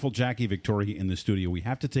wonderful Jackie Victoria in the studio. We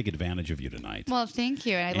have to take advantage of you tonight. Well, thank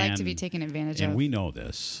you. I'd like to be taken advantage of. And we know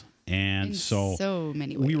this. And in so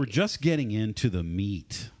many ways. We were just getting into the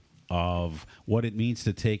meat of what it means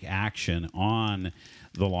to take action on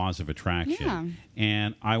the laws of attraction. Yeah.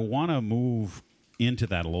 And I want to move into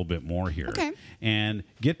that a little bit more here and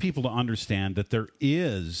get people to understand that there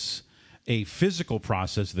is a physical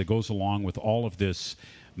process that goes along with all of this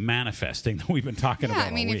manifesting that we've been talking about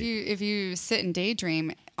I mean, all week. if you sit and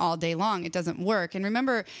daydream all day long, it doesn't work. And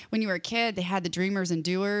remember, when you were a kid, they had the dreamers and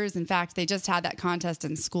doers. In fact, they just had that contest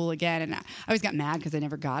in school again, and I always got mad because I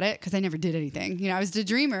never got it because I never did anything. You know, I was the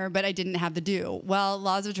dreamer, but I didn't have the do. Well,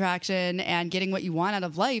 laws of attraction and getting what you want out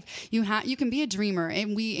of life, you can be a dreamer,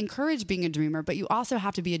 and we encourage being a dreamer, but you also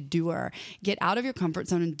have to be a doer. Get out of your comfort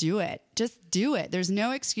zone and do it. Just do it. There's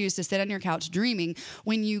no excuse to sit on your couch dreaming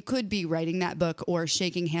when you could be writing that book or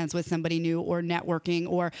shaking hands with somebody new or networking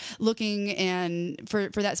or looking and for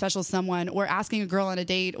that special someone or asking a girl on a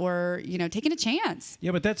date or, you know, taking a chance.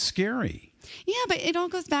 Yeah, but that's scary. Yeah, but it all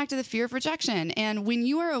goes back to the fear of rejection. And when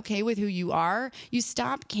you are okay with who you are, you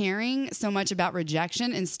stop caring so much about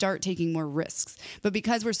rejection and start taking more risks. But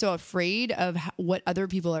because we're so afraid of what other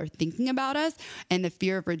people are thinking about us and the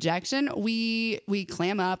fear of rejection, we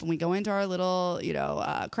clam up and we go into our little,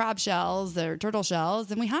 crab shells or turtle shells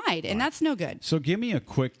and we hide. And that's no good. So give me a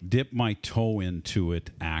quick dip my toe into it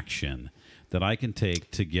action that I can take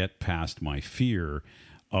to get past my fear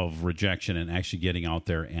of rejection and actually getting out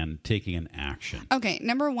there and taking an action. Okay,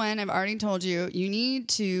 number one, I've already told you, you need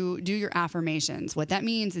to do your affirmations. What that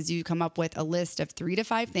means is you come up with a list of 3 to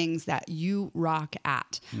 5 things that you rock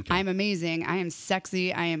at. Okay. I'm amazing. I am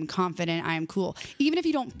sexy. I am confident. I am cool. Even if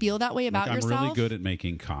you don't feel that way about yourself. I'm really good at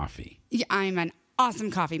making coffee. Yeah, I'm an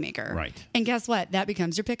awesome coffee maker. Right. And guess what? That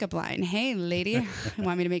becomes your pickup line. Hey, lady,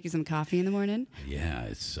 want me to make you some coffee in the morning? Yeah,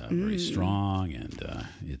 it's very strong, and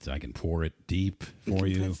I can pour it deep for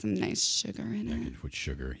you. Put some nice sugar in it. I can put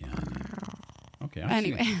sugar, yeah. Okay.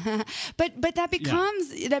 Anyway, but that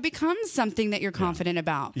becomes something that you're confident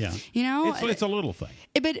about. Yeah. You know, it's a little thing.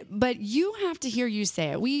 But you have to hear you say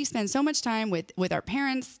it. We spend so much time with our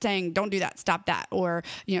parents saying, "Don't do that, stop that," or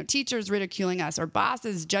teachers ridiculing us, or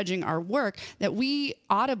bosses judging our work, that we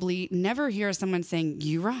audibly never hear someone saying,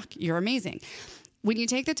 "You rock, you're amazing." When you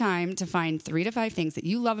take the time to find 3 to 5 things that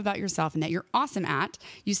you love about yourself and that you're awesome at,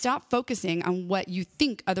 you stop focusing on what you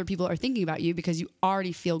think other people are thinking about you because you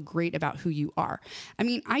already feel great about who you are. I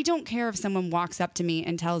mean, I don't care if someone walks up to me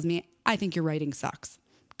and tells me, "I think your writing sucks."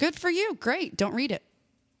 Good for you. Great. Don't read it.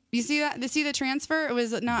 You see that? You see the transfer? It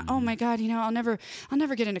was not, "Oh my God, I'll never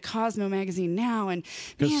get into Cosmo magazine now." And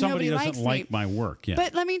because somebody nobody doesn't likes like my work. Yeah.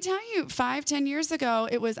 But let me tell you, 5-10 years ago,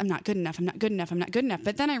 it was, "I'm not good enough. I'm not good enough. I'm not good enough."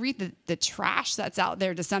 But then I read the trash that's out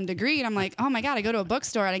there to some degree, and I'm like, "Oh my God!" I go to a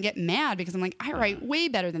bookstore and I get mad because I'm like, I write way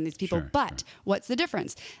better than these people. But what's the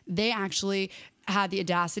difference? They actually had the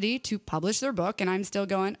audacity to publish their book, and I'm still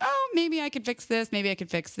going, "Oh, maybe I could fix this. Maybe I could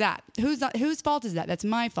fix that." Whose fault is that? That's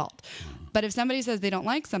my fault. But if somebody says they don't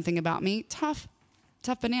like something about me, tough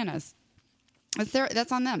bananas. That's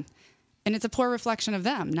on them. And it's a poor reflection of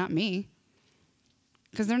them, not me.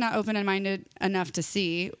 Because they're not open-minded enough to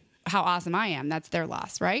see how awesome I am. That's their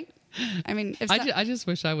loss, right? I mean, I just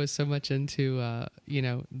wish I was so much into,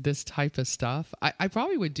 this type of stuff. I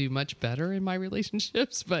probably would do much better in my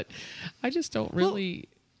relationships, but I just don't really...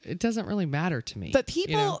 it doesn't really matter to me. But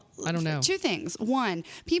people... I don't know. 2 things. 1,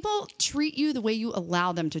 people treat you the way you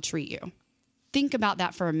allow them to treat you. Think about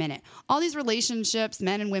that for a minute. All these relationships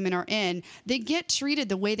men and women are in, they get treated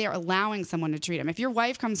the way they're allowing someone to treat them. If your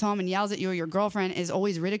wife comes home and yells at you, or your girlfriend is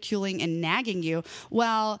always ridiculing and nagging you,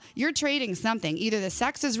 well, you're trading something. Either the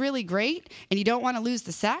sex is really great and you don't want to lose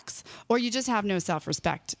the sex, or you just have no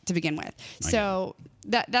self-respect to begin with. So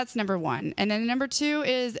that's number 1. And then number 2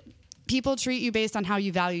 is... people treat you based on how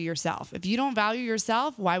you value yourself. If you don't value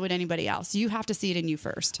yourself, why would anybody else? You have to see it in you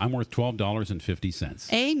first. I'm worth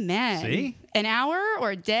 $12.50. Amen. See? An hour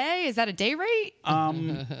or a day? Is that a day rate? I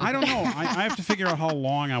don't know. I have to figure out how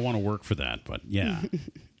long I want to work for that, but yeah.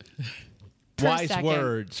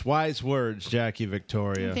 Wise words, Jackie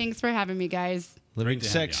Victoria. Thanks for having me, guys. Living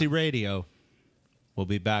Sexy Radio. We'll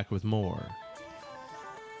be back with more.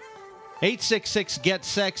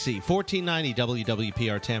 866-GET-SEXY, 1490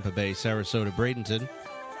 WWPR Tampa Bay, Sarasota, Bradenton.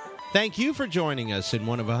 Thank you for joining us in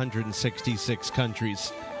one of 166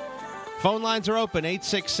 countries. Phone lines are open,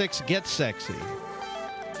 866-GET-SEXY.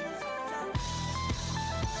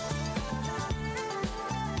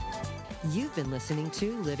 You've been listening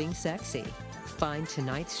to Living Sexy. Find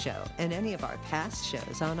tonight's show and any of our past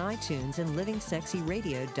shows on iTunes and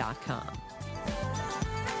livingsexyradio.com.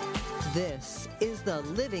 This is the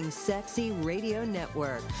Living Sexy Radio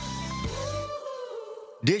Network.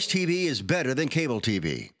 Dish TV is better than cable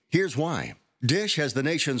TV. Here's why. Dish has the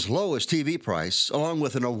nation's lowest TV price, along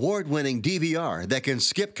with an award-winning DVR that can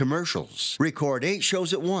skip commercials, record 8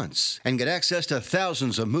 shows at once, and get access to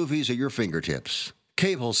thousands of movies at your fingertips.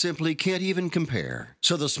 Cable simply can't even compare.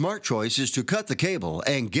 So the smart choice is to cut the cable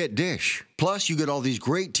and get Dish. Plus, you get all these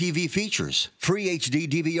great TV features, free HD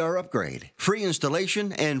DVR upgrade, free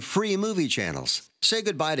installation, and free movie channels. Say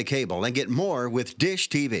goodbye to cable and get more with Dish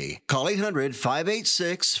TV. Call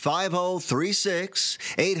 800-586-5036,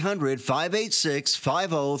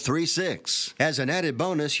 800-586-5036. As an added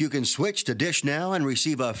bonus, you can switch to Dish now and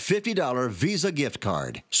receive a $50 Visa gift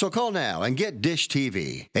card. So call now and get Dish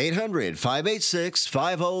TV.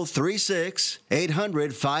 800-586-5036,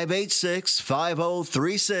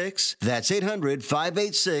 800-586-5036. That's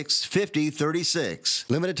 800-586-5036.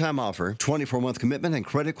 Limited time offer, 24-month commitment and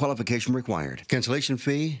credit qualification required. Cancellation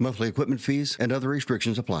fee, monthly equipment fees, and other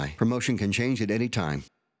restrictions apply. Promotion can change at any time.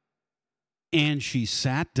 And she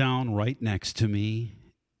sat down right next to me,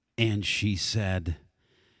 and she said,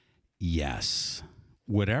 yes,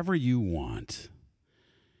 whatever you want.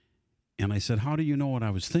 And I said, how do you know what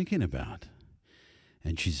I was thinking about?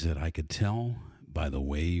 And she said, I could tell by the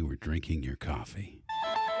way you were drinking your coffee.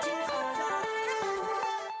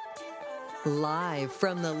 Live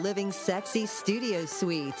from the Living Sexy Studio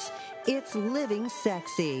Suites, it's Living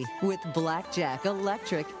Sexy with Blackjack,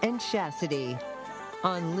 Electric, and Chastity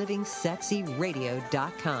on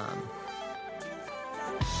livingsexyradio.com.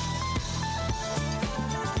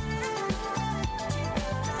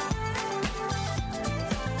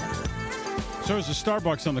 So there's a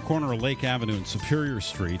Starbucks on the corner of Lake Avenue and Superior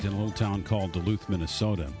Street in a little town called Duluth,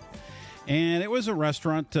 Minnesota. And it was a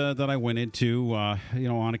restaurant that I went into,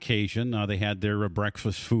 on occasion. They had their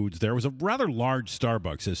breakfast foods there. It was a rather large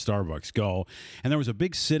Starbucks, as Starbucks go. And there was a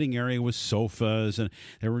big sitting area with sofas, and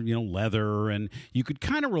there were, leather, and you could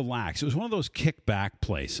kind of relax. It was one of those kickback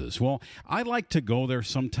places. Well, I like to go there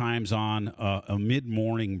sometimes on a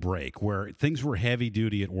mid-morning break where things were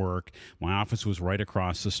heavy-duty at work. My office was right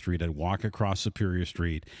across the street. I'd walk across Superior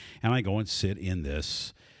Street, and I go and sit in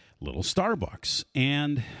this little Starbucks.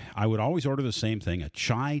 And I would always order the same thing, a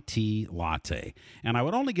chai tea latte. And I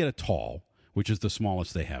would only get a tall, which is the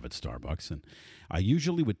smallest they have at Starbucks. And I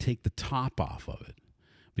usually would take the top off of it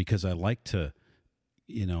because I like to,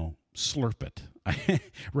 slurp it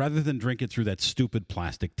rather than drink it through that stupid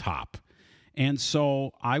plastic top. And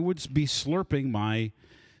so I would be slurping my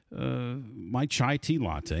chai tea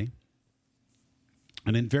latte.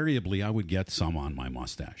 And invariably, I would get some on my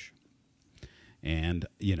mustache. And,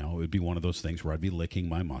 it would be one of those things where I'd be licking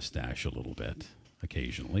my mustache a little bit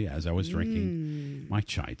occasionally as I was drinking my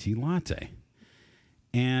chai tea latte.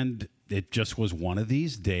 And it just was one of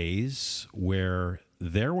these days where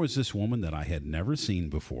there was this woman that I had never seen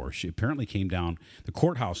before. She apparently came down. The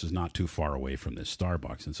courthouse is not too far away from this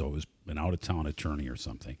Starbucks, and so it was an out-of-town attorney or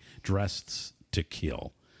something, dressed to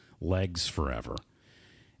kill, legs forever.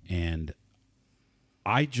 And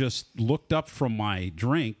I just looked up from my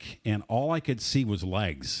drink, and all I could see was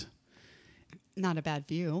legs. Not a bad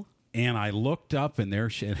view. And I looked up, and there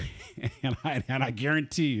she, and I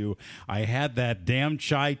guarantee you, I had that damn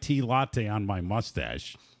chai tea latte on my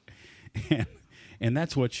mustache. And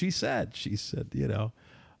that's what she said. She said, she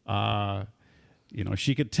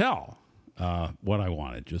could tell what I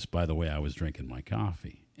wanted just by the way I was drinking my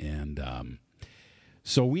coffee. And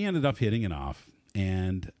so we ended up hitting it off.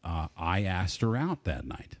 And I asked her out that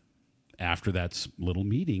night after that little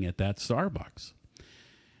meeting at that Starbucks.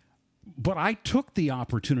 But I took the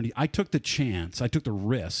opportunity, I took the chance, I took the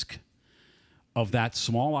risk of that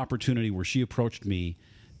small opportunity where she approached me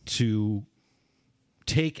to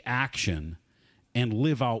take action and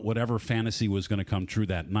live out whatever fantasy was going to come true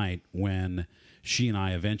that night when she and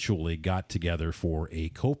I eventually got together for a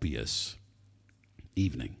copious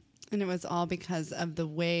evening. And it was all because of the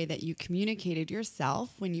way that you communicated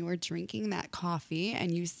yourself when you were drinking that coffee,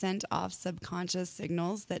 and you sent off subconscious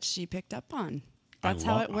signals that she picked up on. That's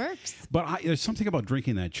how it works. But there's something about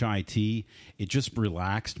drinking that chai tea. It just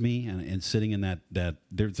relaxed me, and sitting in that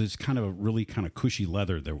there's this kind of a really kind of cushy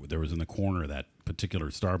leather there was in the corner of that particular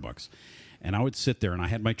Starbucks. And I would sit there, and I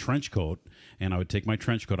had my trench coat, and I would take my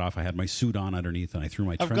trench coat off. I had my suit on underneath, and I threw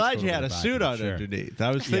my trench coat I'm glad you over had the a back suit of on the chair. underneath.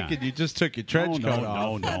 I was thinking you just took your trench coat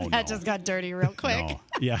off. No. That just got dirty real quick. No.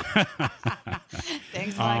 Yeah.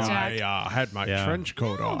 Thanks, Blackjack. I had my trench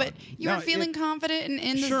coat on. But you were feeling confident and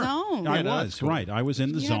in the zone. I was, right. I was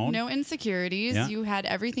in the you zone. had no insecurities. Yeah. You had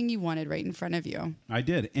everything you wanted right in front of you. I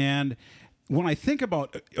did. And when I think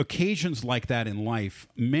about occasions like that in life,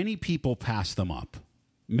 many people pass them up.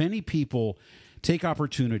 Many people take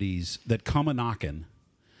opportunities that come a-knocking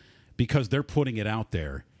because they're putting it out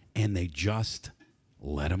there, and they just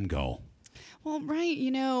let them go. Well, right.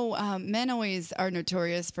 Men always are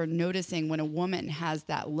notorious for noticing when a woman has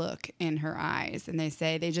that look in her eyes, and they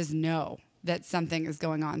say they just know that something is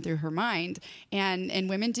going on through her mind. And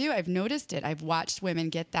women do. I've noticed it. I've watched women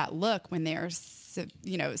get that look when they're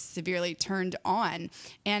severely turned on.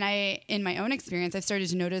 And in my own experience, I've started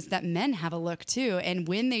to notice that men have a look too. And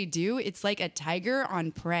when they do, it's like a tiger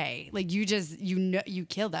on prey. Like you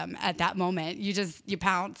kill them at that moment. You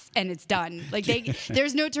pounce and it's done. Like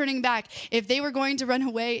there's no turning back. If they were going to run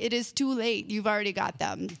away, it is too late. You've already got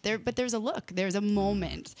them. But there's a look. There's a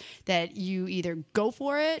moment that you either go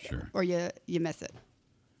for it or you miss it.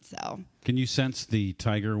 So can you sense the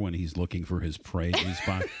tiger when he's looking for his prey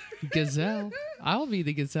spot? Gazelle. I'll be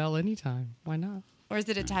the gazelle anytime. Why not? Or is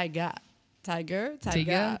it a tiger? Tiger?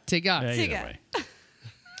 Tiga. Tiga.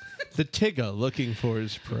 The Tigga looking for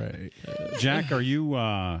his prey. Jack, are you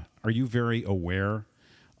very aware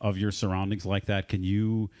of your surroundings like that? Can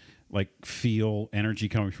you feel energy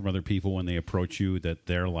coming from other people when they approach you that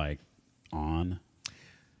they're on?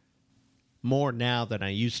 More now than I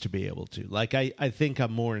used to be able to. I think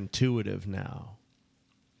I'm more intuitive now.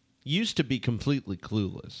 Used to be completely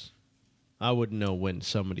clueless. I wouldn't know when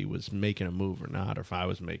somebody was making a move or not, or if I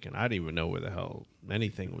was making. I didn't even know where the hell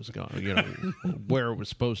anything was going, where it was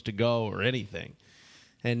supposed to go or anything.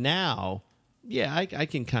 And now, I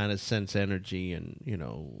can kind of sense energy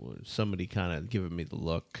and, somebody kind of giving me the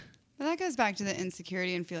look. Well, that goes back to the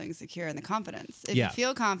insecurity and feeling secure and the confidence. If Yeah. you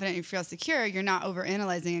feel confident, you feel secure, you're not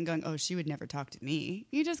overanalyzing and going, oh, she would never talk to me.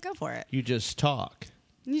 You just go for it. You just talk.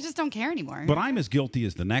 You just don't care anymore. But I'm as guilty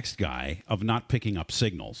as the next guy of not picking up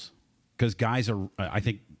signals because guys are, I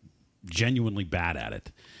think, genuinely bad at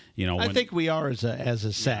it. I think we are as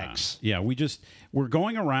a sex. Yeah, we're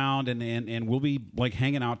going around and we'll be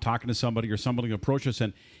hanging out talking to somebody or somebody will approach us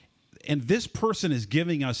and this person is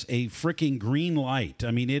giving us a freaking green light. I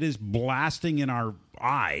mean, it is blasting in our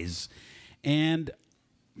eyes. And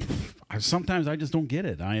sometimes I just don't get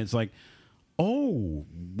it. It's like, oh,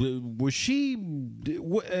 was she...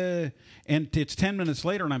 and it's 10 minutes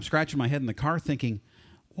later, and I'm scratching my head in the car thinking,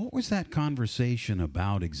 what was that conversation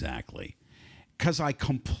about exactly? Because I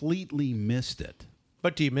completely missed it.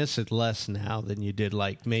 But do you miss it less now than you did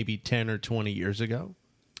maybe 10 or 20 years ago?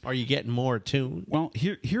 Are you getting more attuned? Well,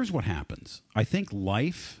 here's what happens. I think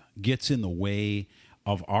life gets in the way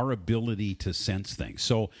of our ability to sense things.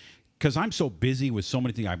 So, because I'm so busy with so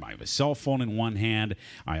many things, I have a cell phone in one hand.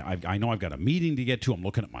 I know I've got a meeting to get to. I'm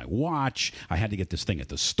looking at my watch. I had to get this thing at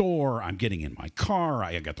the store. I'm getting in my car.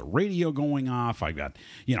 I got the radio going off. I got,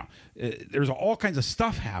 there's all kinds of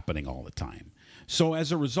stuff happening all the time. So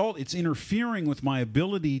as a result, it's interfering with my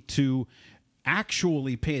ability to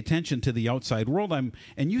actually pay attention to the outside world.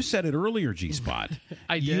 And you said it earlier, G-Spot.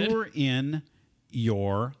 I did. You're in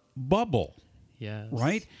your bubble. Yes.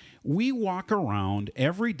 Right? We walk around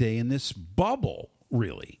every day in this bubble,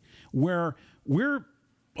 really, where we're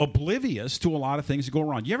oblivious to a lot of things that go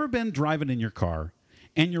around. You ever been driving in your car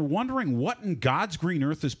and you're wondering what in God's green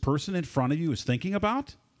earth this person in front of you is thinking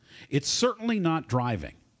about? It's certainly not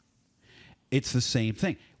driving. It's the same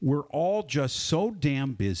thing. We're all just so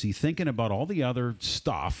damn busy thinking about all the other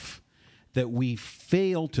stuff that we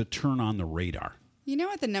fail to turn on the radar. You know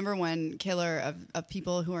what the number one killer of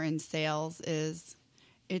people who are in sales is?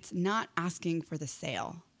 It's not asking for the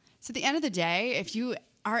sale. So at the end of the day, if you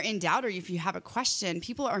are in doubt or if you have a question,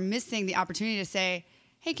 people are missing the opportunity to say,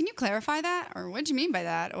 hey, can you clarify that? Or what do you mean by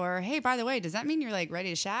that? Or, hey, by the way, does that mean you're ready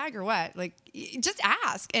to shag or what? Just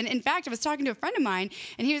ask. And in fact, I was talking to a friend of mine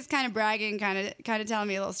and he was kind of bragging, kind of telling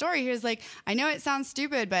me a little story. He was like, I know it sounds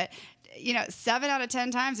stupid, but 7 out of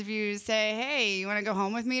 10 times if you say, hey, you want to go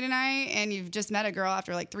home with me tonight? And you've just met a girl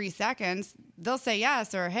after 3 seconds, they'll say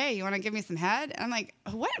yes. Or, hey, you want to give me some head? And I'm like,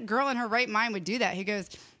 what girl in her right mind would do that? He goes,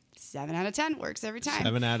 7 out of 10 works every time.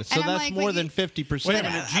 7 out of 10. So that's more than 50%. Wait a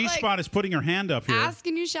minute. G-Spot is putting her hand up here. Ask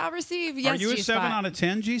and you shall receive. Yes, Are you a G-Spot. 7 out of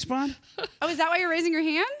 10, G-Spot? Oh, is that why you're raising your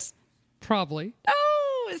hand? Probably.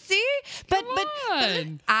 Oh, See? But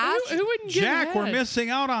ask. Who wouldn't get Jack, we're ahead? missing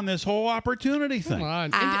out on this whole opportunity thing. Come on.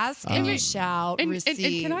 Ask and you shall receive.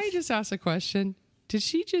 And can I just ask a question? Did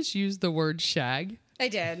she just use the word shag? I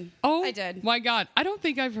did. Oh, I did. My God. I don't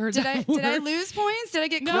think I've heard Did that Did I word. lose points? Did I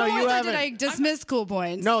get cool No, you points or haven't. did I dismiss cool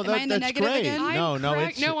points? No, Am I in the that's negative great. again?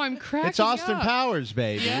 I'm cracking It's Austin up. Powers,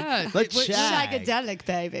 baby. Yeah. Let's It was shag. Shagadelic,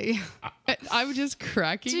 baby. I'm just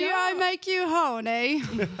cracking Do up. I make you horny?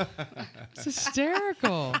 It's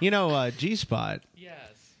hysterical. You know, G-Spot. Yes.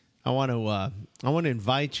 I want to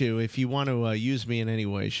invite you if you want to use me in any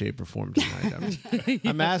way, shape, or form tonight.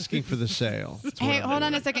 I'm asking for the sale. That's what Hey, I'm hold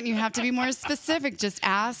on doing. a second. You have to be more specific. Just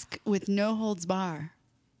ask with no holds bar.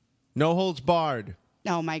 No holds barred.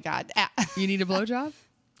 Oh my God. You need a blowjob?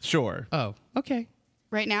 Sure. Oh, okay.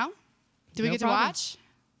 Right now? Do we No get to problem. watch?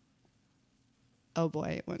 Oh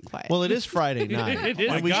boy, it went quiet. Well, it is Friday night. It is.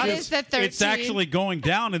 And My we God, It is the 13th. it's actually going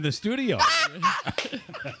down in the studio.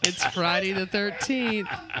 It's Friday the 13th.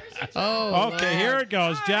 Oh, Okay, here it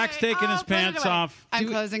goes. Jack's taking his I'll put it pants away. off. I'm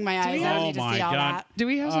closing my eyes. we I have- don't Oh need to my see all God. that. Do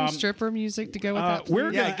we have some stripper music to go with that? We're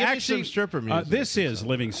please? gonna give me actually some stripper music. This is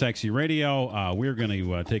Living Sexy Radio. We're going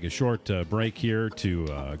to take a short break here to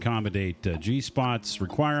accommodate G-Spot's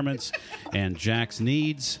requirements and Jack's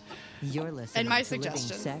needs. You're listening And my to Living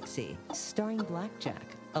suggestion. Sexy, starring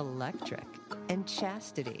Blackjack, Electric, and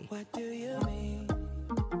Chastity. What do you mean?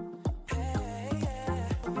 Hey,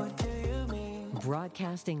 what do you mean?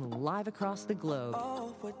 Broadcasting live across the globe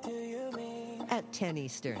Oh, what do you mean? at 10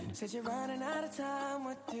 Eastern. Said you're running out of time,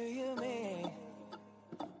 what do you mean?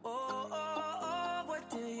 Oh, what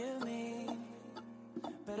do you mean?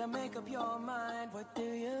 Better make up your mind, what do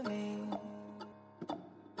you mean?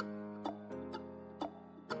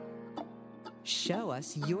 Show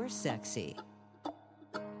us you're sexy.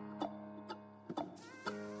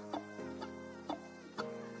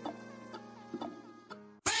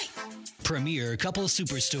 Premier Couple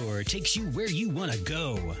Superstore takes you where you want to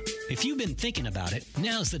go. If you've been thinking about it,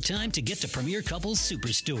 now's the time to get to Premier Couples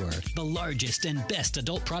Superstore, the largest and best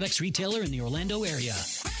adult products retailer in the Orlando area.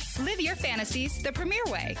 Live your fantasies the Premier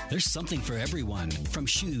way. There's something for everyone, from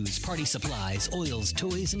shoes, party supplies, oils,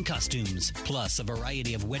 toys, and costumes, plus a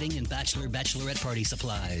variety of wedding and bachelorette party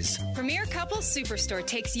supplies. Premier Couples Superstore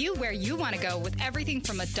takes you where you want to go with everything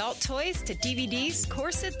from adult toys to DVDs,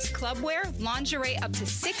 corsets, clubwear, lingerie up to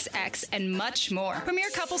 6X, and much more. Premier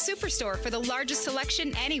Couples Superstore for the largest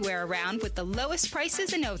selection anywhere around with the lowest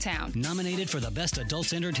prices in O-Town. Nominated for the Best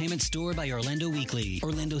Adult Entertainment Store by Orlando Weekly,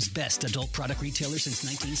 Orlando's best adult product retailer since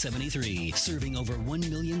 1973, serving over 1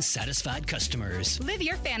 million satisfied customers. Live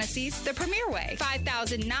your fantasies the Premier way.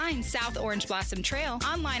 5009 South Orange Blossom Trail.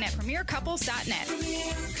 Online at premiercouples.net.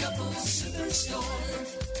 Premier Couples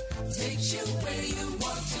Superstore takes you where you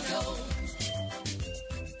want to go.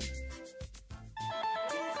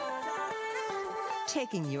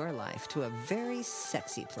 Taking your life to a very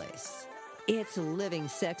sexy place. It's Living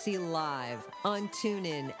Sexy Live on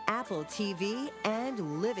TuneIn, Apple TV, and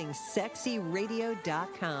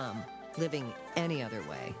LivingSexyRadio.com. Living any other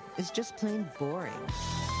way is just plain boring.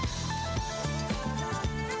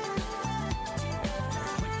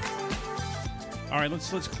 All right,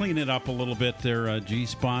 let's clean it up a little bit there,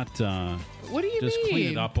 G-Spot. What do you just mean?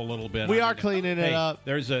 clean it up a little bit. We are cleaning it Hey, up.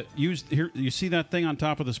 There's a here. You see that thing on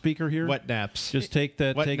top of the speaker here? Wet naps. Just take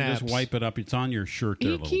that. Wet Just naps. wipe it up. It's on your shirt there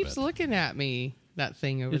He a little keeps bit. looking at me, that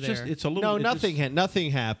thing over It's there. just it's a little. No, it nothing. just-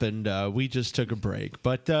 Nothing happened. We just took a break,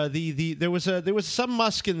 but there was some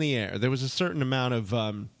musk in the air. There was a certain amount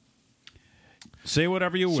of Say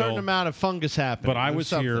whatever you certain will. amount of fungus happening. But I There was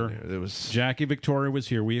something here. there. There was Jackie Victoria was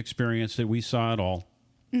here. We experienced it. We saw it all.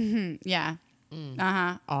 Yeah.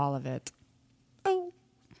 All of it. Oh.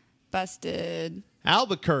 Busted.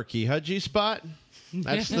 Albuquerque, huh, G-Spot?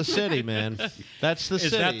 That's the city, man. That's the Is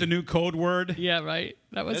city. that the new code word? Yeah, right.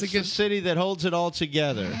 That was That's a good the city that holds it all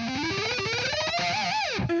together.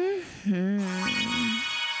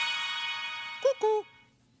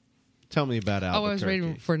 Tell me about Albuquerque. Oh, I was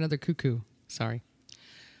waiting for another cuckoo. Sorry.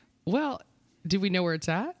 Well, do we know where it's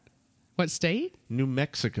at? What state? New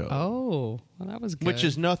Mexico. Oh, well, that was good. Which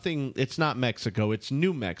is nothing. It's not Mexico. It's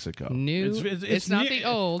New Mexico. new. It's not near- the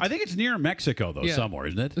old. I think it's near Mexico though, Yeah. somewhere,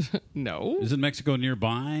 isn't it? No. Isn't Mexico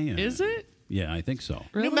nearby? Is it? Yeah, I think so.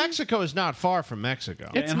 Really? New Mexico is not far from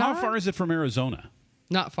Mexico. It's and how not? far is it from Arizona?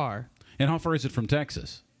 Not far. And how far is it from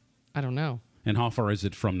Texas? I don't know. And how far is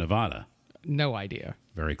it from Nevada? No idea.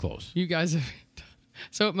 Very close. You guys have.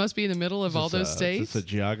 So it must be in the middle of all those Is states. this a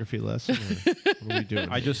geography lesson? Or what are we doing?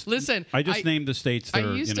 I just Listen, I just I- named the states that I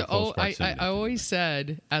are used in to. a close I proximity. always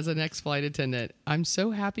said, as an ex-flight attendant, I'm so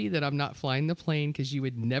happy that I'm not flying the plane because you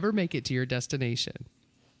would never make it to your destination.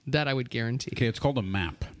 That I would guarantee. Okay, it's called a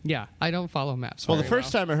map. Yeah, I don't follow maps. Well, the very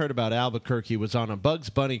first time I heard about Albuquerque was on a Bugs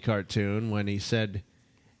Bunny cartoon when they said,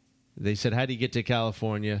 how do you get to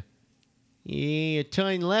California? You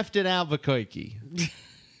turn left at Albuquerque.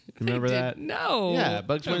 Remember that? No. Yeah,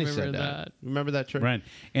 Bugs I Bunny remember said that. Remember that trick? Right.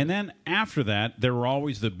 And then after that, there were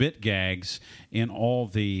always the bit gags in all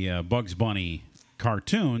the Bugs Bunny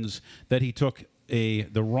cartoons that he took the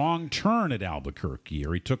wrong turn at Albuquerque,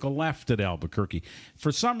 or he took a left at Albuquerque.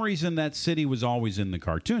 For some reason, that city was always in the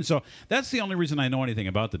cartoon. So that's the only reason I know anything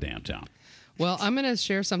about the damn town. Well, I'm going to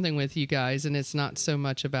share something with you guys, and it's not so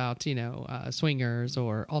much about, swingers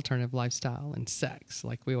or alternative lifestyle and sex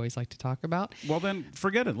like we always like to talk about. Well, then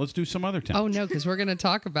forget it. Let's do some other town. Oh, no, because we're going to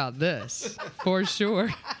talk about this for sure.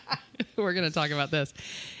 We're going to talk about this.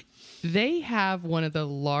 They have one of the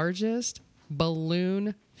largest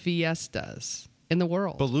balloon fiestas in the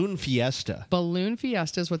world. Balloon Fiesta. Balloon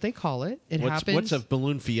Fiesta is what they call it. Happens. What's a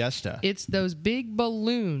balloon fiesta? It's those big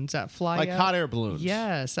balloons that fly like up. hot air balloons.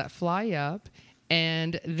 Yes, that fly up.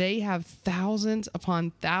 And they have thousands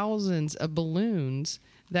upon thousands of balloons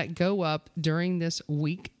that go up during this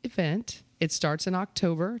week event. It starts in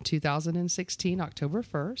October 2016, October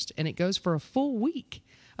 1st, and it goes for a full week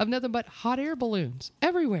of nothing but hot air balloons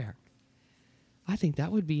everywhere. I think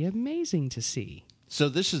that would be amazing to see. So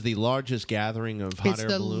this is the largest gathering of hot air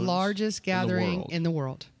balloons? It's the largest gathering in the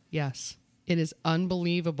world. Yes. It is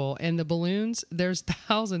unbelievable. And the balloons, there's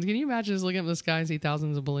thousands. Can you imagine just looking up in the sky and see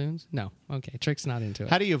thousands of balloons? No. Okay. Trick's not into it.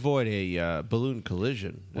 How do you avoid a balloon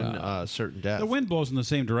collision and certain death? The wind blows in the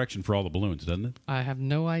same direction for all the balloons, doesn't it? I have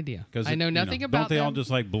no idea. I know nothing about Don't they them. all just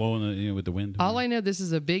like blowing with the wind? All I know, this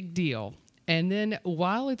is a big deal. And then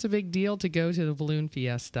while it's a big deal to go to the Balloon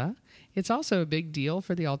Fiesta, it's also a big deal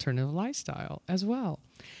for the alternative lifestyle as well.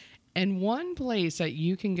 And one place that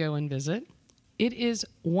you can go and visit, it is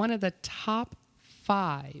one of the top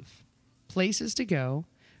 5 places to go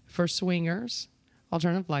for swingers,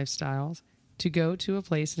 alternative lifestyles, to go to a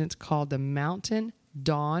place, and it's called the Mountain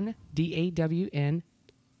Dawn, D-A-W-N,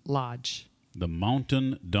 Lodge. The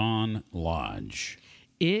Mountain Dawn Lodge.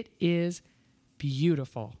 It is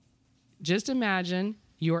beautiful. Just imagine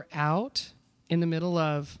you're out in the middle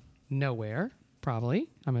of nowhere, probably,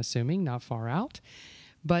 I'm assuming, not far out.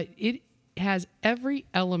 But it has every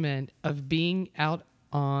element of being out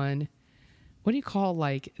on, what do you call,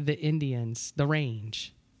 like, the Indians, the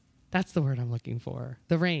range. That's the word I'm looking for.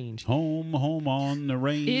 The range. Home on the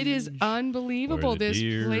range. It is unbelievable. Where the This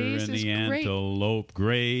deer place and is the great. antelope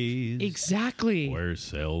graze. Exactly. Where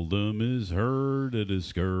seldom is heard a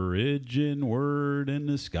discouraging word, and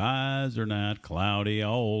the skies are not cloudy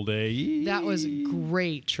all day. That was a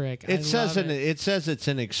great trick. It says it's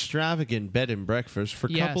an extravagant bed and breakfast for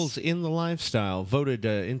Yes. couples in the lifestyle, voted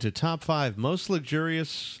into top 5 most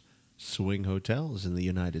luxurious swing hotels in the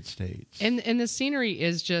United States. And the scenery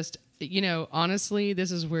is just, honestly,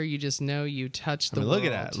 this is where you just know you touched the world.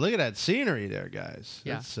 Look at that scenery there, guys.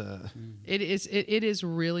 Yeah. It's, It is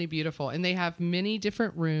really beautiful, and they have many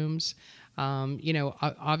different rooms.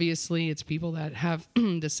 Obviously, it's people that have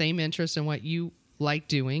the same interest in what you like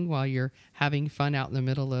doing while you're having fun out in the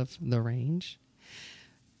middle of the range.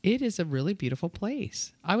 It is a really beautiful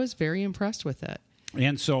place. I was very impressed with it.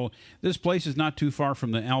 And so this place is not too far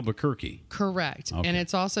from the Albuquerque. Correct. Okay. And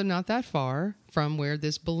it's also not that far from where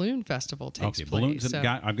this balloon festival takes place. Balloons. So-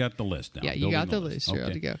 I've got the list now. Yeah, you got the list. You're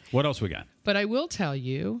ready to go. What else we got? But I will tell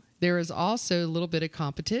you, there is also a little bit of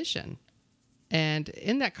competition. And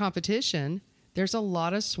in that competition, there's a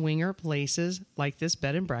lot of swinger places like this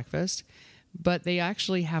bed and breakfast, but they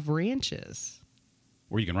actually have ranches.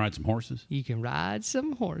 Where you can ride some horses? You can ride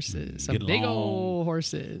some horses, some Get big along. old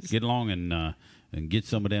horses. Get along and get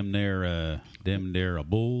some of them there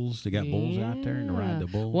bulls. They got bulls out there and ride the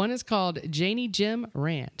bulls. One is called Janie Jim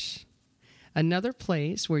Ranch. Another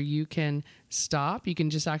place where you can stop. You can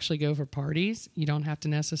just actually go for parties. You don't have to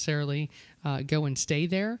necessarily go and stay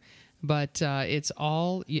there. But it's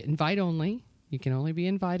all invite only. You can only be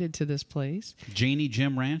invited to this place. Janie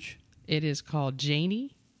Jim Ranch? It is called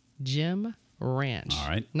Janie Jim Ranch. All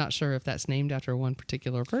right. Not sure if that's named after one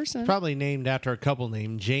particular person. probably named after a couple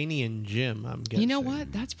named Janie and Jim, I'm guessing. You know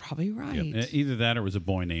what? That's probably right. Yep. Either that or it was a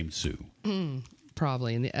boy named Sue.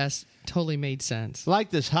 Probably. And the S totally made sense.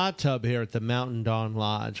 Like this hot tub here at the Mountain Dawn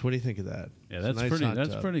Lodge. What do you think of that? Yeah, It's a that's nice pretty. hot That's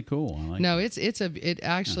tub. pretty cool. I like No, it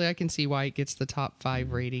actually I can see why it gets the top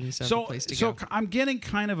 5 ratings of the place to go. I'm getting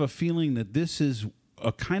kind of a feeling that this is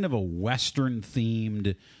a kind of a Western themed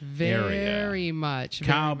area. Very much.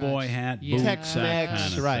 Cowboy hat, boots, Tex-Mex, that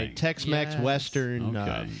kind of right. thing. Tex-Mex, Yes. Western.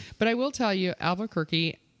 Okay. But I will tell you,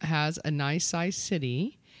 Albuquerque has a nice sized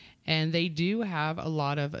city, And they do have a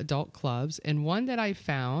lot of adult clubs. And one that I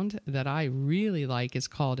found that I really like is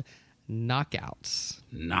called Knockouts.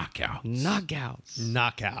 Knockouts.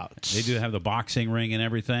 They do have the boxing ring and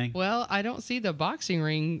everything. Well, I don't see the boxing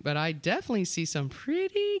ring, but I definitely see some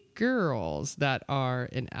pretty girls that are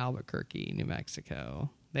in Albuquerque, New Mexico.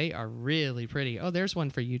 They are really pretty. Oh, there's one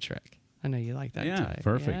for you, Trick. I know you like that type.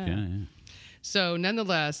 Perfect. Yeah. So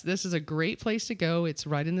nonetheless, this is a great place to go. It's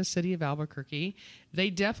right in the city of Albuquerque. They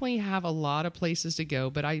definitely have a lot of places to go,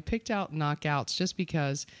 but I picked out Knockouts just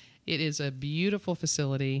because it is a beautiful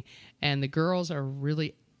facility, and the girls are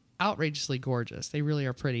really outrageously gorgeous. They really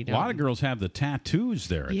are pretty. A lot of girls have the tattoos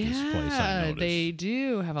there at this place, I noticed. They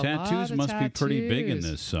do have a lot of tattoos. Tattoos must be pretty big in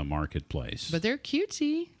this marketplace. But they're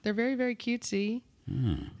cutesy. They're very, very cutesy.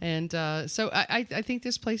 And so I think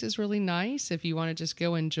this place is really nice if you want to just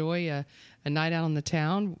go enjoy a night out on the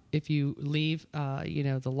town. If you leave,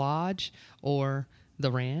 the lodge or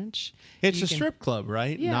the ranch. It's a strip club,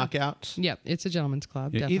 right? Yeah. Knockouts? Yep, it's a gentleman's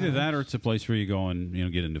club. Yeah, either that or it's a place where you go and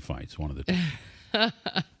get into fights, one of the two.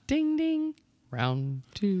 Ding, ding. Round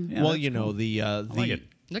two. Yeah, well, cool. Like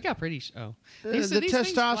Look how pretty. The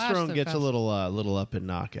testosterone gets a little up in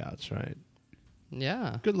Knockouts, right?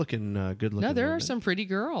 Yeah. Good looking. No, there women. are some pretty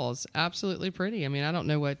girls. Absolutely pretty. I mean, I don't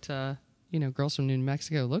know what girls from New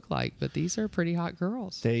Mexico look like, but these are pretty hot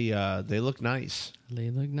girls. They look nice. They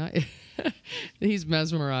look nice. He's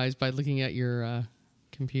mesmerized by looking at your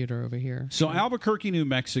computer over here. So Albuquerque, New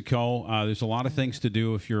Mexico. There's a lot of things to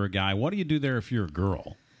do if you're a guy. What do you do there if you're a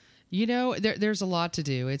girl? There's a lot to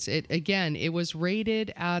do. It was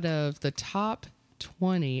rated out of the top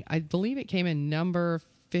 20. I believe it came in number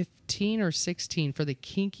 15 or 16 for the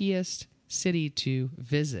kinkiest city to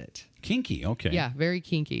visit. Kinky, okay. Yeah, very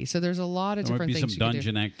kinky. So there's a lot of different things. There might be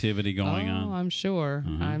some dungeon activity going on. Oh, I'm sure.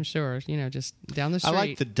 Mm-hmm. I'm sure. Just down the street. I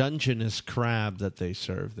like the Dungeness crab that they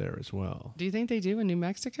serve there as well. Do you think they do in New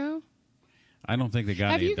Mexico? I don't think they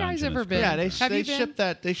got Have any you guys ever been? Yeah, they ship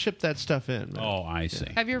that. They ship that stuff in. Oh, I see.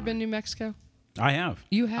 Have you ever been to New Mexico? I have.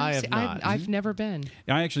 You have? I have not. I've never been.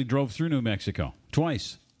 I actually drove through New Mexico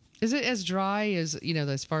twice. Is it as dry as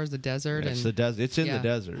as far as the desert? It's the desert. It's in the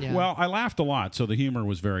desert. Yeah. Well, I laughed a lot, so the humor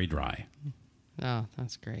was very dry. Oh,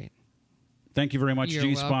 that's great. Thank you very much, You're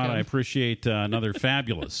G-Spot. welcome. I appreciate another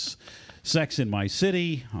fabulous Sex in My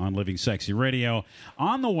City on Living Sexy Radio.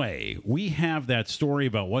 On the way, we have that story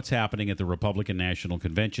about what's happening at the Republican National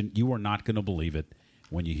Convention. You are not going to believe it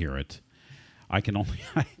when you hear it. I can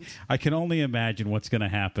only imagine what's going to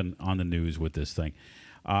happen on the news with this thing.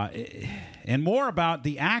 And more about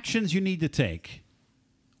the actions you need to take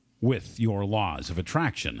with your laws of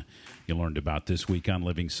attraction. You learned about this week on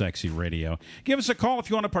Living Sexy Radio. Give us a call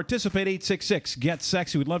if you want to participate,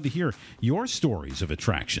 866-GET-SEXY. We'd love to hear your stories of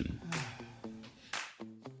attraction.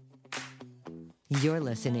 You're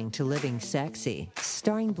listening to Living Sexy,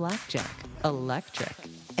 starring Blackjack, Electric,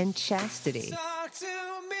 and Chastity.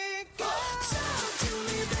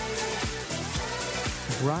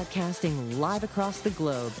 Broadcasting live across the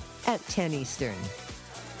globe at 10 Eastern.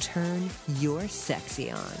 Turn your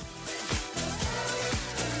sexy on.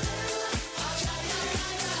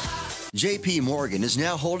 JP Morgan is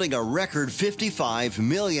now holding a record 55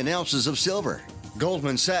 million ounces of silver.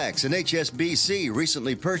 Goldman Sachs and HSBC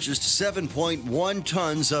recently purchased 7.1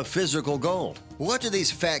 tons of physical gold. What do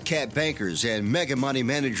these fat cat bankers and mega money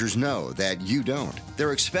managers know that you don't?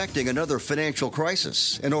 They're expecting another financial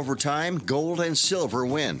crisis, and over time, gold and silver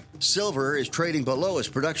win. Silver is trading below its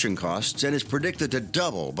production costs and is predicted to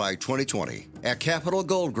double by 2020. At Capital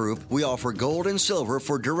Gold Group, we offer gold and silver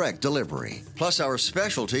for direct delivery. Plus, our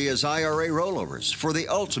specialty is IRA rollovers for the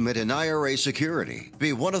ultimate in IRA security.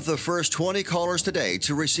 Be one of the first 20 callers today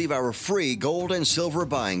to receive our free gold and silver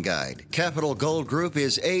buying guide. Capital Gold Group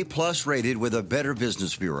is A+ rated with a Better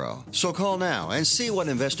Business Bureau. So call now and see what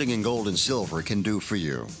investing in gold and silver can do for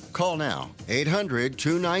you. Call now.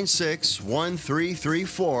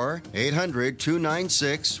 800-296-1334.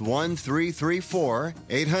 800-296-1334.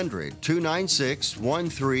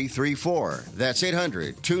 800-296-1334. That's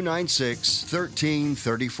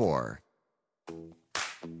 800-296-1334.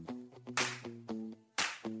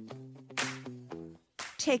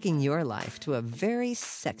 Taking your life to a very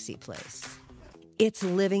sexy place. It's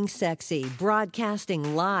Living Sexy,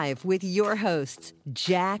 broadcasting live with your hosts,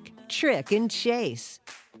 Jack, Trick, and Chase.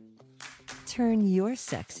 Turn your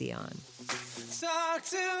sexy on. Talk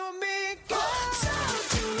to me, talk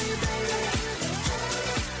to me, baby.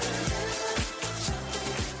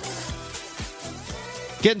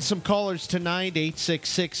 Getting some callers tonight,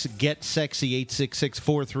 866-GET-SEXY,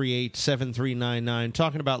 866-438-7399.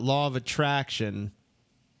 Talking about law of attraction.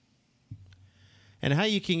 and how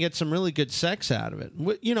you can get some really good sex out of it.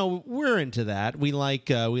 We're into that. We like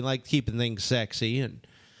keeping things sexy,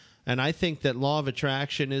 and I think that law of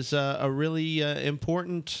attraction is a really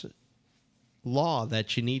important law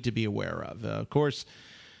that you need to be aware of. Of course,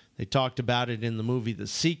 they talked about it in the movie The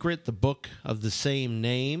Secret, the book of the same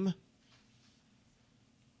name.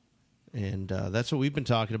 And that's what we've been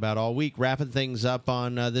talking about all week, wrapping things up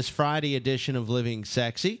on this Friday edition of Living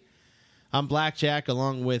Sexy. I'm Blackjack,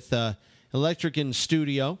 along with Electric in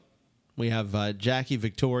studio. We have Jackie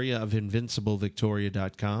Victoria of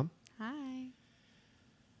InvincibleVictoria.com. Hi.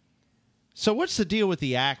 So what's the deal with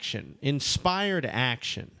the action? Inspired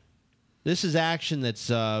action. This is action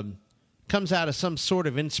that's comes out of some sort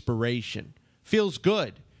of inspiration. Feels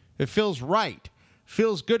good. It feels right.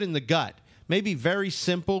 Feels good in the gut. Maybe very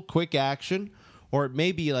simple, quick action, or it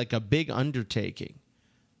may be like a big undertaking.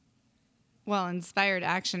 Well, inspired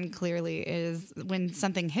action clearly is when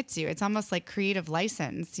something hits you. It's almost like creative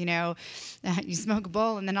license. You smoke a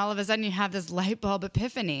bowl and then all of a sudden you have this light bulb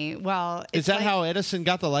epiphany. Well, is that how Edison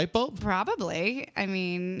got the light bulb? Probably. I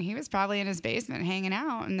mean, he was probably in his basement hanging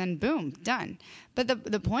out and then boom, done. But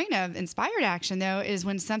the point of inspired action, though, is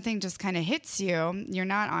when something just kind of hits you. You're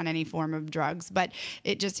not on any form of drugs, but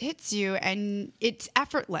it just hits you and it's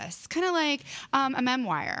effortless. Kind of like a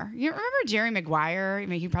memoir. You remember Jerry Maguire? I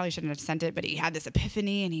mean, he probably shouldn't have sent it, but he had this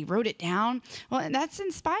epiphany and he wrote it down. Well, that's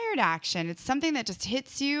inspired action. It's something that just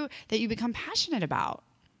hits you that you become passionate about.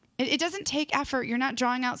 It doesn't take effort. You're not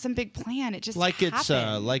drawing out some big plan. It just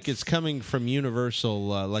happens. It's coming from Universal,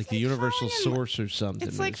 like the Universal source or something.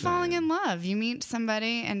 It's like falling in love. You meet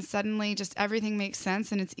somebody and suddenly just everything makes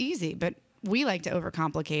sense and it's easy. But we like to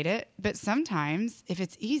overcomplicate it. But sometimes if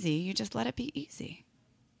it's easy, you just let it be easy.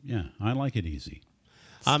 Yeah, I like it easy.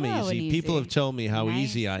 I'm easy. People have told me how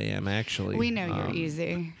easy I am, actually. We know you're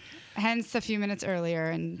easy. Hence, a few minutes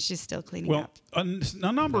earlier, and she's still cleaning up. A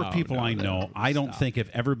number of people I know, I don't think have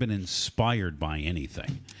ever been inspired by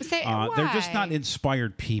anything. Why? They're just not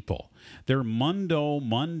inspired people. They're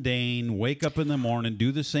mundane, wake up in the morning,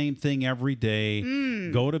 do the same thing every day,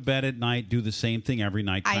 go to bed at night, do the same thing every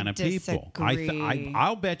night kind of people.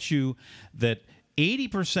 I'll bet you that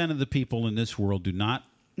 80% of the people in this world do not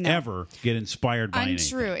ever get inspired by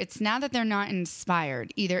anything. Untrue. It's not that they're not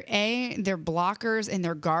inspired. Either A, their blockers and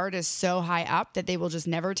their guard is so high up that they will just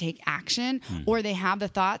never take action, or they have the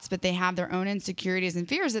thoughts, but they have their own insecurities and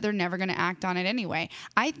fears that they're never going to act on it anyway.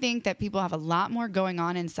 I think that people have a lot more going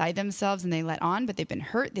on inside themselves than they let on, but they've been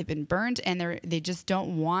hurt, they've been burned, and they just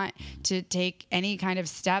don't want to take any kind of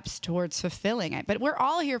steps towards fulfilling it. But we're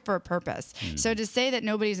all here for a purpose. So to say that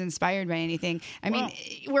nobody's inspired by anything, I mean,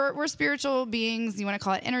 we're spiritual beings. You want to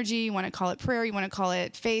call it energy, you want to call it prayer, you want to call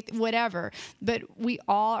it faith, whatever. But we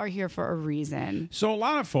all are here for a reason. So a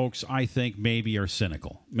lot of folks, I think, maybe are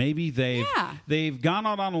cynical. Maybe they've gone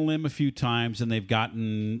out on a limb a few times and they've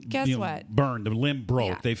gotten burned. The limb broke.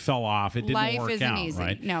 Yeah. They fell off. It didn't work out. Life isn't easy.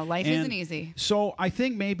 Right? No, life isn't easy. So I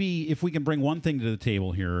think maybe if we can bring one thing to the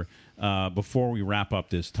table here before we wrap up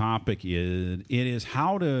this topic, it is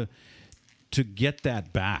how to get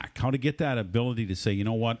that back, how to get that ability to say, you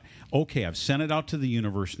know what, okay, I've sent it out to the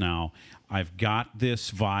universe now. I've got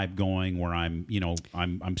this vibe going where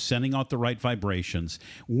I'm sending out the right vibrations.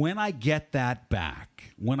 When I get that back,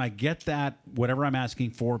 when I get that, whatever I'm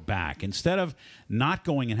asking for back, instead of not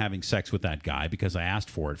going and having sex with that guy because I asked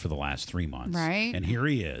for it for the last 3 months. Right. And here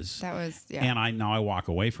he is. That was, And I walk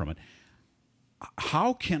away from it.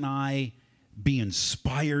 How can I be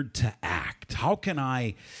inspired to act? How can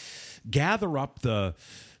I gather up the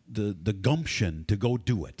gumption to go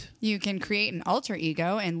do it? You can create an alter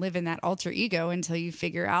ego and live in that alter ego until you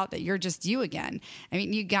figure out that you're just you again. I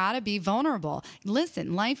mean, you got to be vulnerable.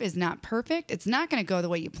 Listen, life is not perfect. It's not going to go the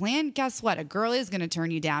way you planned. Guess what? A girl is going to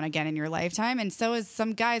turn you down again in your lifetime, and so is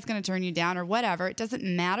some guy is going to turn you down or whatever. It doesn't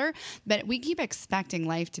matter, but we keep expecting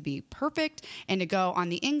life to be perfect and to go on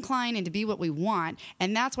the incline and to be what we want,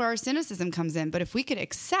 and that's where our cynicism comes in. But if we could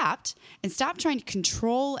accept and stop trying to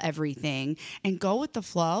control everything and go with the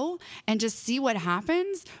flow and just see what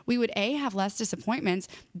happens, we would A, have less disappointments,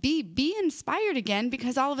 B, be inspired again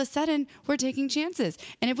because all of a sudden we're taking chances.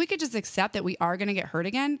 And if we could just accept that we are going to get hurt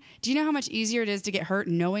again, do you know how much easier it is to get hurt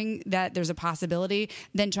knowing that there's a possibility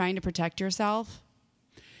than trying to protect yourself?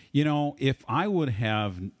 You know, if I would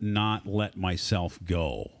have not let myself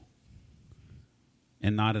go,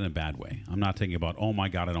 and not in a bad way, I'm not thinking about, oh my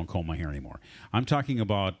God, I don't comb my hair anymore. I'm talking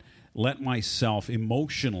about let myself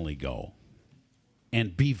emotionally go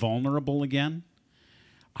and be vulnerable again,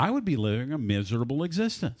 I would be living a miserable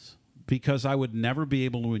existence because I would never be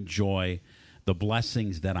able to enjoy the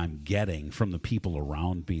blessings that I'm getting from the people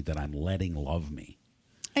around me that I'm letting love me.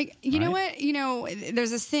 Like, you know Right? what? You know,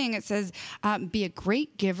 there's this thing. It says, be a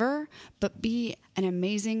great giver, but be an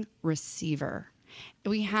amazing receiver.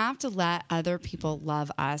 We have to let other people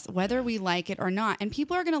love us, whether we like it or not. And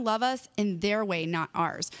people are going to love us in their way, not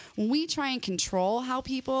ours. When we try and control how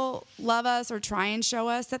people love us or try and show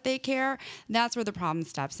us that they care, that's where the problem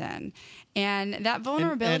steps in. And that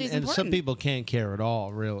vulnerability is and important. some people can't care at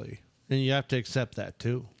all, really. And you have to accept that,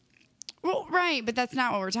 too. Well, right, but that's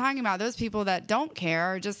not what we're talking about. Those people that don't care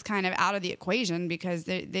are just kind of out of the equation because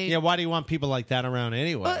they Yeah, why do you want people like that around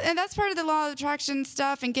anyway? Well, and that's part of the law of attraction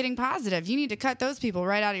stuff and getting positive. You need to cut those people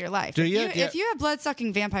right out of your life. Do If you? you, Yeah. if you have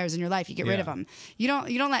blood-sucking vampires in your life, you get rid of Yeah. them. You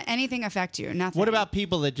don't let anything affect you. Nothing. What about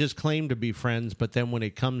people that just claim to be friends, but then when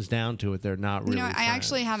it comes down to it, they're not really You know, I friends?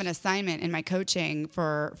 actually have an assignment in my coaching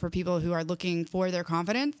for people who are looking for their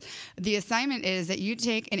confidence. The assignment is that you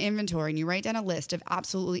take an inventory and you write down a list of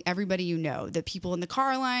absolutely everybody you know, the people in the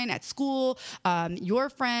car line, at school, your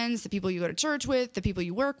friends, the people you go to church with, the people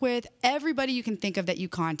you work with, everybody you can think of that you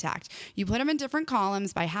contact. You put them in different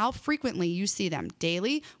columns by how frequently you see them,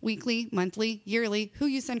 daily, weekly, monthly, yearly, who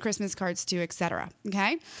you send Christmas cards to, etc.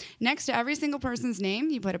 Okay? Next to every single person's name,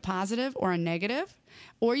 you put a positive or a negative,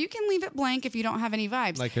 or you can leave it blank if you don't have any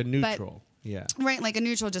vibes. Like a But- neutral. Yeah. Right, like a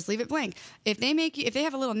neutral, just leave it blank. If they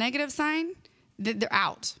have a little negative sign, they're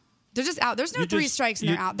out. They're just out. There's no You three just- strikes and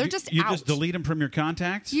you- they're out. They're just you out. just delete them from your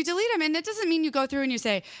contacts? You delete them, and it doesn't mean you go through and you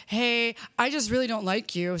say, "Hey, I just really don't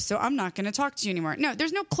like you, so I'm not going to talk to you anymore." No,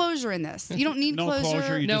 there's no closure in this. You don't need No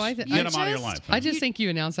closure, you just get them out of your life. I just think you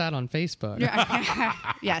announce that on Facebook.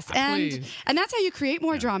 Yes, and Please. that's how you create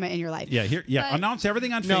more drama in your life. Yeah, But- announce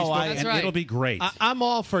everything on No, Facebook, and it'll be great. I'm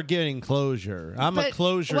all for getting closure. I'm a But-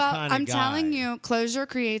 closure well, kind of I'm guy. telling you, closure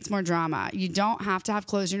creates more drama. You don't have to have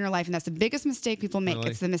closure in your life, and that's the biggest mistake people make.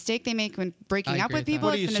 Really? It's the mistake they make when breaking I up agree with with people.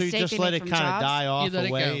 that. What do It's you- the so you mistake just they let make it from kinda jobs. die off You let it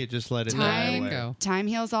away? go. You just let it die Time, away. time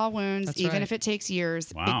heals all wounds, That's even right. if it takes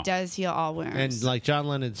years. Wow. It does heal all wounds. And like John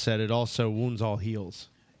Lennon said, it also wounds all heals.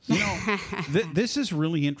 This is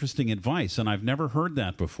really interesting advice, and I've never heard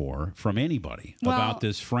that before from anybody Well- about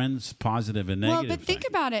this friends positive and negative. Well, but think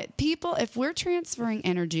about it. People, if we're transferring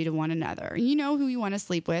energy to one another, you know who you want to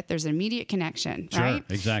sleep with. There's an immediate connection, Sure, right?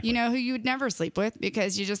 exactly. You know who you would never sleep with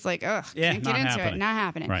because you're just like, ugh, Yeah, can't get not into happening. it. Not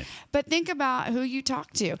happening. Right. But think about who you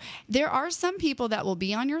talk to. There are some people that will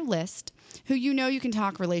be on your list who you know you can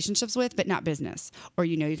talk relationships with, but not business. Or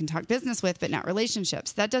you know you can talk business with, but not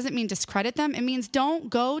relationships. That doesn't mean discredit them. It means don't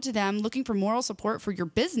go to them looking for moral support for your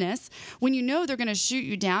business when you know they're going to shoot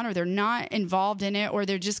you down or they're not involved in it or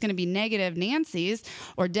they're just going to be negative Nancy's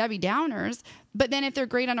or Debbie Downers. But then if they're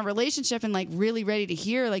great on a relationship and like really ready to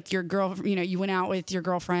hear like your girl, you know, you went out with your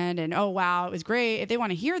girlfriend and oh wow, it was great. If they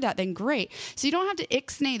want to hear that, then great. So you don't have to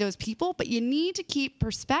ixnay those people, but you need to keep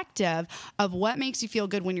perspective of what makes you feel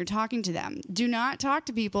good when you're talking to them. Do not talk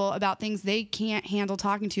to people about things they can't handle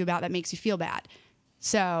talking to you about that makes you feel bad.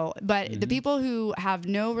 So, but the people who have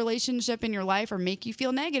no relationship in your life or make you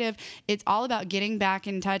feel negative, it's all about getting back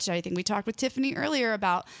in touch. I think we talked with Tiffany earlier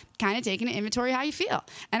about kind of taking an inventory of how you feel.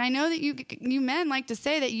 And I know that you men like to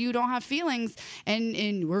say that you don't have feelings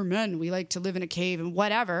and we're men, we like to live in a cave and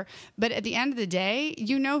whatever. But at the end of the day,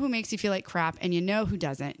 you know who makes you feel like crap and you know who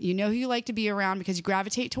doesn't. You know who you like to be around because you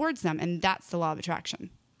gravitate towards them. And that's the law of attraction.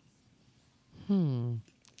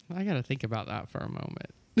 I got to think about that for a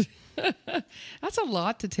moment. That's a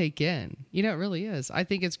lot to take in. You know, it really is. I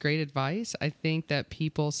think it's great advice. I think that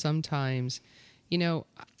people sometimes, you know,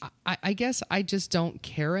 I guess I just don't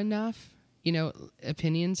care enough, you know,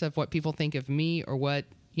 opinions of what people think of me or what,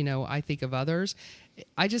 you know, I think of others.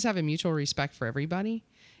 I just have a mutual respect for everybody.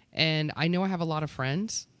 And I know I have a lot of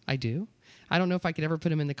friends. I do. I don't know if I could ever put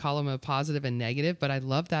them in the column of positive and negative, but I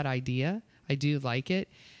love that idea. I do like it.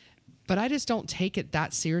 But I just don't take it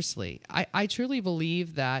that seriously. I truly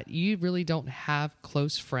believe that you really don't have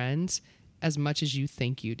close friends as much as you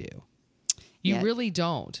think you do. You Yeah. really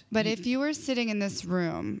don't. But if you were sitting in this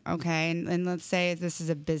room, okay, and let's say this is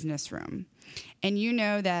a business room, and you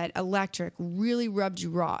know that Electric really rubbed you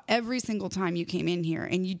raw every single time you came in here,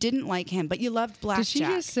 and you didn't like him, but you loved Blackjack. Did she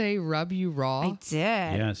just say rub you raw? I did.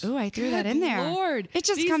 Yes. Ooh, I threw that in there. Lord, it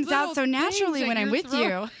just these comes out so little naturally things when that I'm you're with throwing.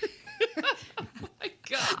 you.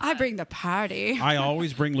 I bring the party. I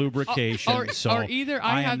always bring lubrication, Or so either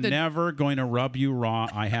I have am the- never going to rub you raw.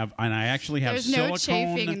 I actually have There's no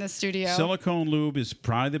silicone. chafing in the studio. Silicone lube is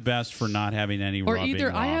probably the best for not having any Or rubbing either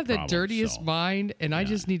I raw have the problems, dirtiest so. mind and I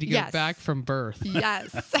just need to go Yes. back from birth.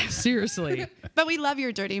 Yes. Seriously. But we love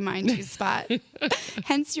your dirty mind, G-Spot.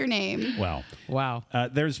 Hence your name. Well, wow.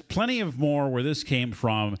 There's plenty of more where this came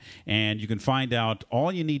from, and you can find out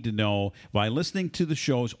all you need to know by listening to the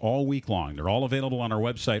shows all week long. They're all available on our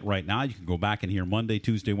website right now. You can go back and hear Monday,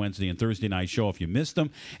 Tuesday, Wednesday, and Thursday night show if you missed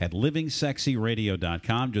them at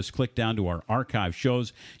livingsexyradio.com. Just click down to our archive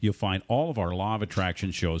shows. You'll find all of our Law of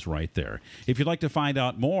Attraction shows right there. If you'd like to find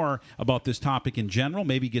out more about this topic in general,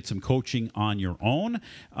 maybe get some coaching on your own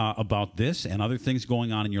about this and other things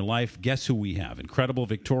going on in your life, guess who we have? Incredible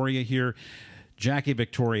Victoria here. Jackie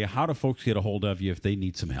Victoria, how do folks get a hold of you if they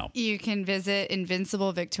need some help? You can visit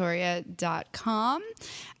invinciblevictoria.com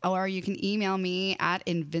or you can email me at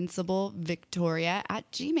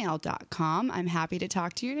invinciblevictoria@gmail.com. I'm happy to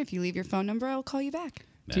talk to you, and if you leave your phone number, I'll call you back.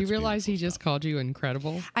 Do you realize he just called you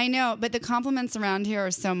incredible? I know, but the compliments around here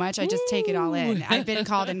are so much, I just take it all in. I've been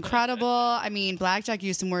called incredible. I mean, Blackjack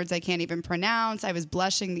used some words I can't even pronounce. I was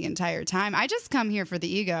blushing the entire time. I just come here for the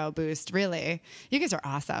ego boost, really. You guys are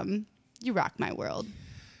awesome. You rock my world.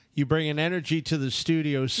 You bring an energy to the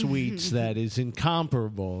studio suites that is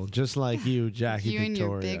incomparable, just like you, Jackie You Victoria. and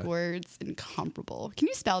your big words, incomparable. Can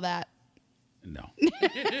you spell that? No.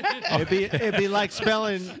 It'd be like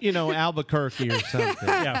spelling, Albuquerque or something.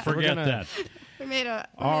 Yeah, forget that. We made a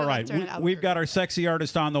All right, we've got our sexy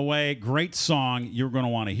artist on the way. Great song. You're going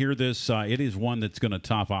to want to hear this. It is one that's going to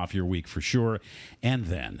top off your week for sure. And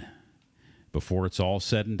then, before it's all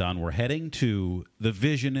said and done, we're heading to the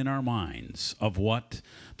vision in our minds of what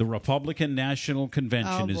the Republican National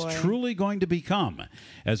Convention is truly going to become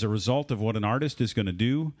as a result of what an artist is going to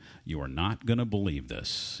do. You are not going to believe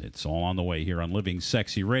this. It's all on the way here on Living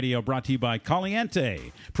Sexy Radio, brought to you by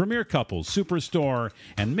Caliente, Premier Couples Superstore,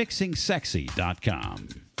 and MixingSexy.com.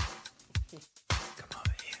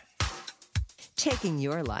 Taking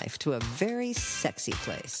your life to a very sexy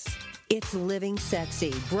place. It's Living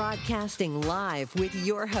Sexy, broadcasting live with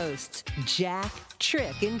your hosts, Jack,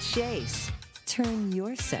 Trick, and Chase. Turn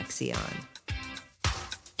your sexy on.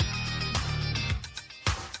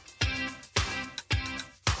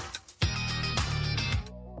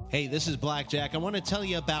 Hey, this is Blackjack. I want to tell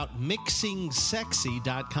you about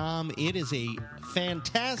MixingSexy.com. It is a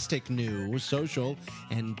fantastic new social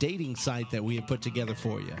and dating site that we have put together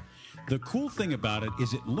for you. The cool thing about it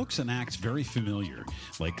is it looks and acts very familiar,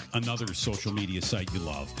 like another social media site you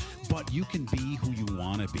love, but you can be who you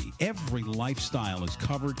want to be. Every lifestyle is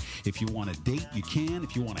covered. If you want to date, you can.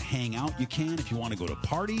 If you want to hang out, you can. If you want to go to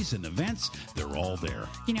parties and events, they're all there.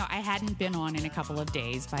 You know, I hadn't been on in a couple of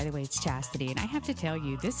days. By the way, it's Chastity, and I have to tell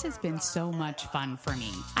you, this has been so much fun for me.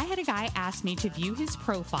 I had a guy ask me to view his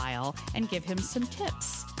profile and give him some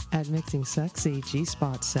tips. At Mixing Sexy,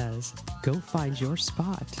 G-Spot says, go find your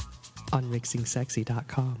spot on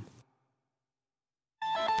MixingSexy.com.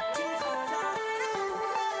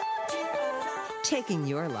 Taking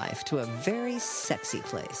your life to a very sexy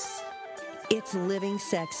place. It's Living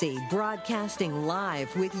Sexy, broadcasting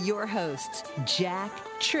live with your hosts, Jack,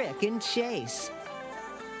 Trick, and Chase.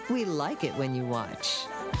 We like it when you watch.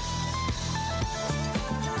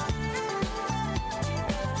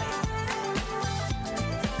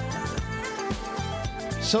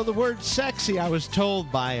 So the word sexy, I was told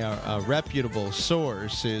by a reputable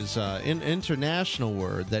source, is an international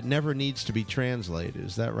word that never needs to be translated.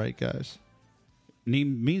 Is that right, guys?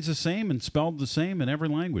 Means the same and spelled the same in every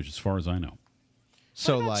language, as far as I know.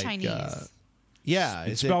 So, about like, Chinese? yeah,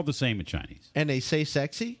 It's spelled the same in Chinese. And they say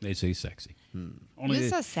sexy? They say sexy. You're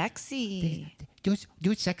so sexy. Do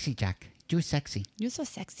it sexy, Jack. Do it sexy. You're so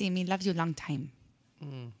sexy. Me love you long time.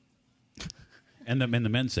 And the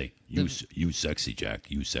men say, you sexy, Jack.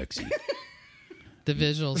 You sexy. The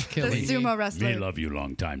visuals killing me. The sumo wrestler. Me love you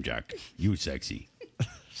long time, Jack. You sexy.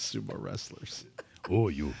 Sumo wrestlers. Oh,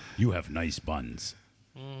 you have nice buns.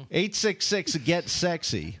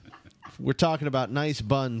 866-GET-SEXY. We're talking about nice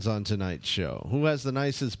buns on tonight's show. Who has the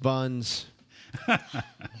nicest buns?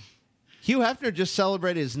 Hugh Hefner just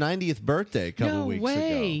celebrated his 90th birthday a couple weeks ago. No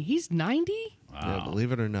way. He's 90? Wow. Yeah,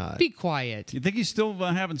 believe it or not. Be quiet. You think he's still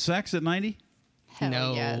having sex at 90? Hell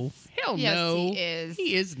no. yes. Hell Yes, no. he is.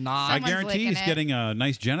 He is not. I Someone's guarantee licking he's it. getting a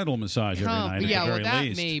nice genital massage every night Yeah, at the well, very that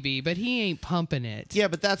least. maybe, but he ain't pumping it. Yeah,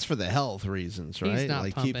 but that's for the health reasons, right? He's not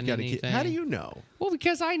like pumping anything. How do you know? Well,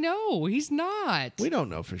 because I know he's not. We don't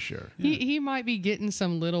know for sure. He might be getting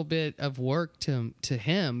some little bit of work to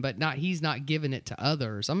him, but he's not giving it to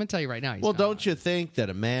others. I'm gonna tell you right now. He's Well, not. don't you think that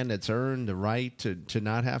a man that's earned the right to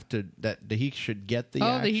not have to that he should get the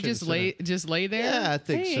action? that he just lay there? Yeah, I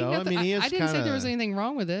think Hey, so. ain't nothing- I mean, he is I didn't say there kinda- was anything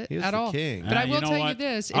wrong with it he is at the all. king. But I will know tell what? you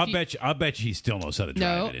this: if I'll you- bet you he still knows how to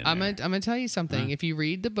drive No, it in I'm there. gonna tell you something. If you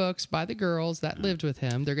read the books by the girls that lived with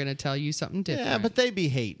him, they're gonna tell you something different. Yeah, but they be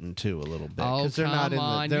hating too a little bit. Oh, 'cause they're not come in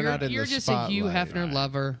on. the, they're not in You're the just a Hugh spotlight. Hefner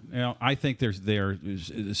lover. You know, I think they're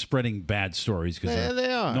spreading bad stories because Yeah,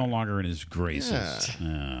 they are. no longer in his graces.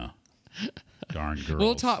 Yeah. Darn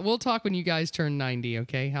girls. We'll talk when you guys turn 90,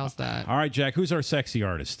 okay? How's that? All right, Jack, who's our sexy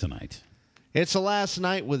artist tonight? It's the last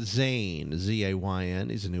night with Zayn, Z-A-Y-N.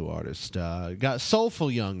 He's a new artist. Got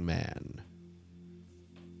Soulful Young Man.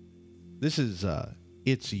 This is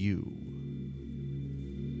It's You.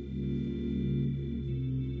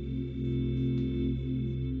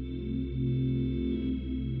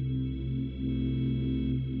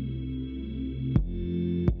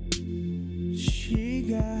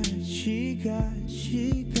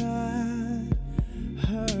 She got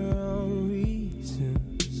her own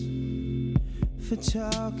reasons for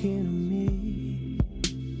talking to me.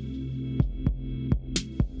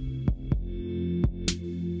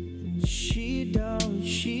 And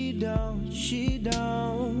she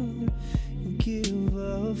don't give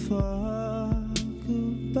a fuck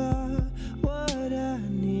about what I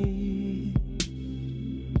need.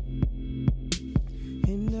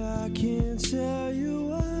 And I can't tell you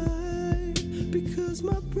why, because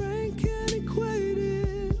my brain can't equate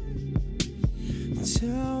it.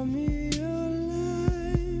 Tell me your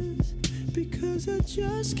lies, because I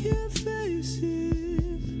just can't face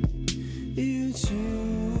it. It's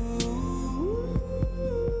you.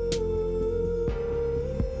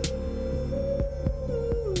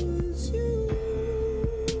 It's you.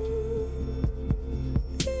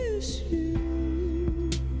 It's you.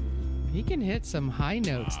 He can hit some high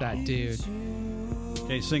notes, that dude.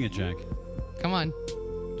 Okay, sing it, Jack. Come on.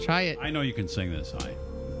 Try it. I know you can sing this high.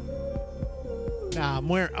 Nah,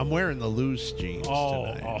 I'm wearing the loose jeans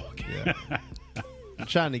tonight. Oh, okay. Yeah. I'm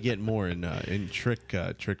trying to get more in trick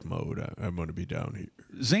mode. I'm going to be down here.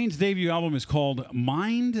 Zayn's debut album is called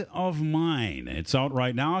Mind of Mine. It's out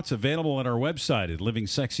right now. It's available at our website at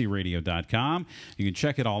livingsexyradio.com. You can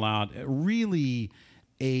check it all out. Really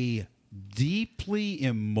a deeply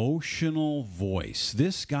emotional voice.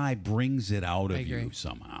 This guy brings it out of you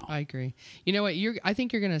somehow. I agree. You know what? I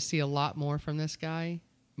think you're going to see a lot more from this guy,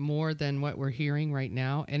 more than what we're hearing right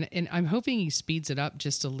now. And I'm hoping he speeds it up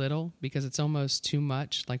just a little, because it's almost too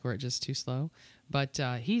much, like we're just too slow. But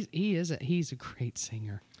he's a great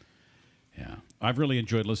singer. Yeah. I've really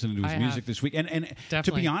enjoyed listening to his music this week. And to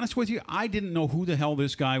Definitely. be honest with you, I didn't know who the hell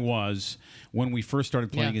this guy was when we first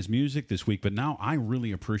started playing his music this week, but now I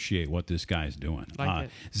really appreciate what this guy's doing. Like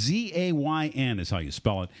it. Z-A-Y-N is how you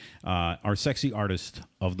spell it. Our sexy artist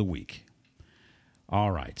of the week.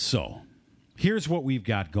 All right, so here's what we've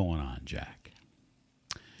got going on, Jack.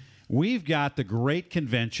 We've got the great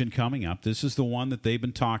convention coming up. This is the one that they've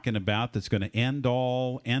been talking about that's going to end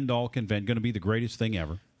all convention, going to be the greatest thing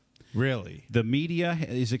ever. Really? The media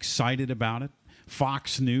is excited about it.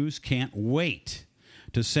 Fox News can't wait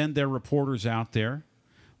to send their reporters out there,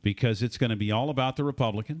 because it's going to be all about the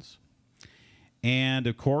Republicans. And,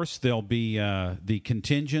 of course, there'll be the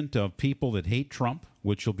contingent of people that hate Trump,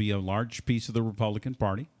 which will be a large piece of the Republican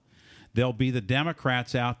Party. There'll be the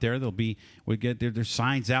Democrats out there. We get their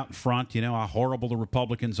signs out in front, how horrible the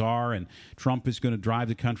Republicans are, and Trump is going to drive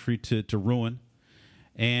the country to ruin.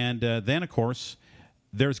 And then, of course,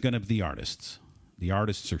 there's going to be the artists. The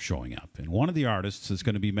artists are showing up. And one of the artists that's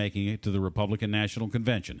going to be making it to the Republican National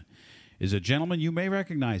Convention is a gentleman, you may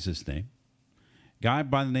recognize his name, guy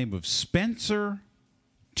by the name of Spencer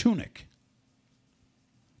Tunick.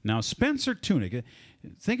 Now, Spencer Tunick,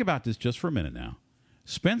 think about this just for a minute now.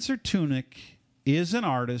 Spencer Tunick is an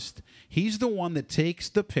artist. He's the one that takes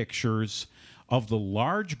the pictures of the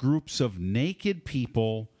large groups of naked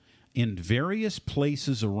people in various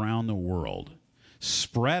places around the world,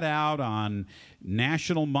 spread out on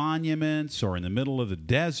national monuments or in the middle of the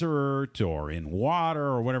desert or in water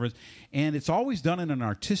or whatever. And it's always done in an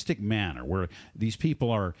artistic manner where these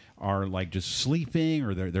people are like just sleeping,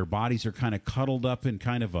 or their bodies are kind of cuddled up in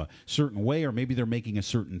kind of a certain way, or maybe they're making a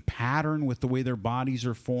certain pattern with the way their bodies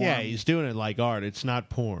are formed. Yeah, he's doing it like art. It's not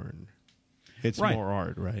porn. It's more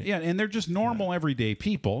art, right? Yeah, and they're just normal, everyday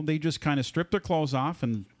people. They just kind of strip their clothes off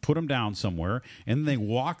and put them down somewhere, and they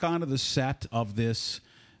walk onto the set of this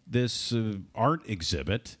art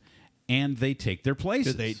exhibit, and they take their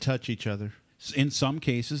places. Do they touch each other? In some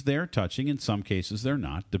cases, they're touching. In some cases, they're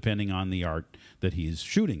not, depending on the art that he is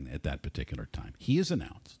shooting at that particular time. He has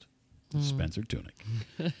announced, Spencer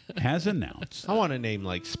Tunick has announced. I want a name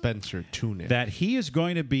like Spencer Tunick. That he is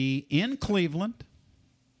going to be in Cleveland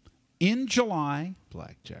in July.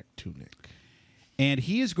 Blackjack Tunick. And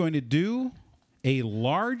he is going to do a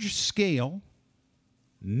large-scale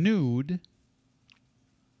nude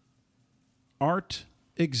art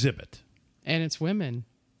exhibit. And it's women.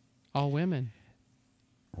 All women.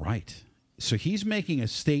 Right. So he's making a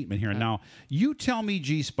statement here. Now, you tell me,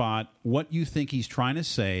 G-Spot, what you think he's trying to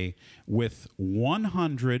say with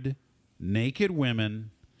 100 naked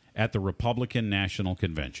women at the Republican National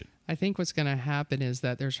Convention. I think what's going to happen is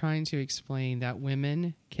that they're trying to explain that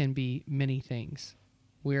women can be many things.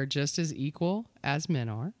 We are just as equal as men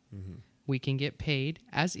are. Mm-hmm. We can get paid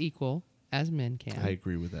as equal as men can. I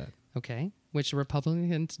agree with that. Okay. Which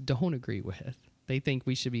Republicans don't agree with. They think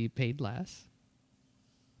we should be paid less.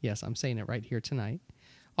 Yes, I'm saying it right here tonight.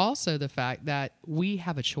 Also, the fact that we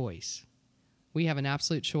have a choice. We have an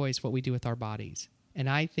absolute choice what we do with our bodies. And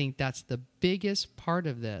I think that's the biggest part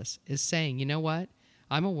of this is saying, you know what?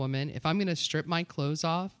 I'm a woman. If I'm going to strip my clothes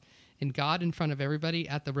off and God in front of everybody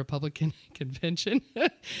at the Republican convention,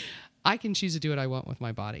 I can choose to do what I want with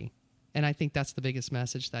my body. And I think that's the biggest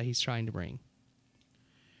message that he's trying to bring.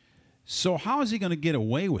 So how is he going to get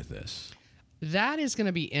away with this? That is going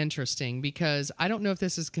to be interesting because I don't know if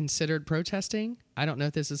this is considered protesting. I don't know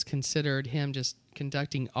if this is considered him just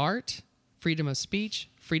conducting art, freedom of speech,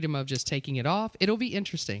 freedom of just taking it off. It'll be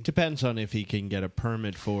interesting. Depends on if he can get a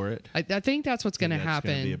permit for it. I think that's what's going to happen.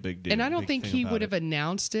 That's gonna be a big deal, and I don't big think thing he about would have it.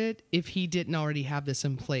 announced it if he didn't already have this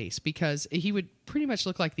in place because he would pretty much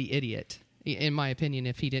look like the idiot, in my opinion,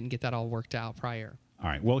 if he didn't get that all worked out prior. All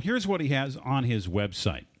right. Well, here's what he has on his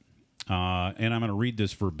website. And I'm going to read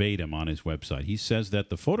this verbatim on his website. He says that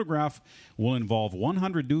the photograph will involve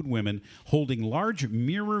 100 nude women holding large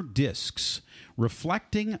mirror discs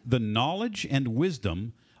reflecting the knowledge and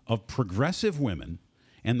wisdom of progressive women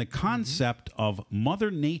and the concept of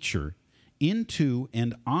Mother Nature into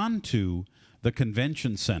and onto the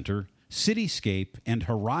convention center, cityscape, and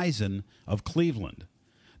horizon of Cleveland.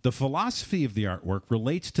 The philosophy of the artwork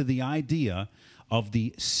relates to the idea of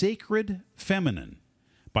the sacred feminine.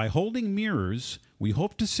 By holding mirrors, we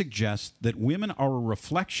hope to suggest that women are a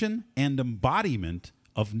reflection and embodiment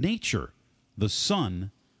of nature, the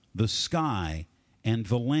sun, the sky, and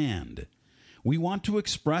the land. We want to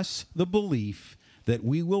express the belief that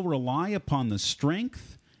we will rely upon the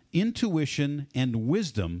strength, intuition, and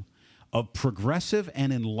wisdom of progressive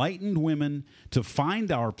and enlightened women to find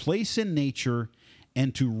our place in nature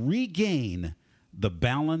and to regain the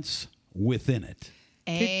balance within it.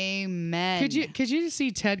 Amen. Could you just see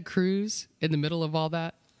Ted Cruz in the middle of all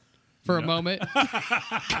that for a moment?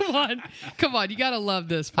 Come on, you gotta love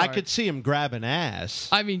this part. I could see him grabbing ass.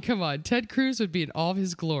 I mean, come on, Ted Cruz would be in all of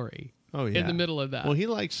his glory. Oh yeah, in the middle of that. Well, he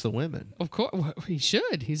likes the women. Of course, well, he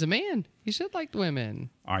should. He's a man. He should like women.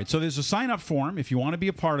 All right, so there's a sign-up form. If you want to be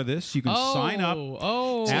a part of this, you can sign up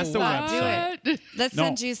at the website. Do it. Let's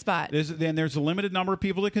send G-Spot. There's a limited number of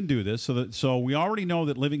people that can do this. So we already know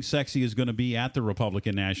that Living Sexy is going to be at the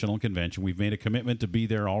Republican National Convention. We've made a commitment to be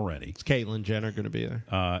there already. Is Caitlyn Jenner going to be there?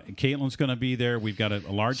 Caitlin's going to be there. We've got a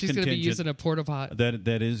large She's contingent. going to be using a porta pot.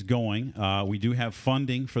 That is going. We do have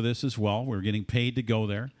funding for this as well. We're getting paid to go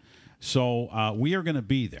there. So we are going to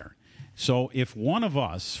be there. So if one of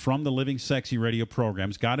us from the Living Sexy radio program,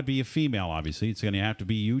 it's got to be a female, obviously. It's going to have to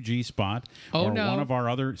be you, G-Spot, or one of our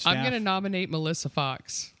other staff. I'm going to nominate Melissa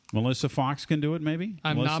Fox. Melissa Fox can do it, maybe?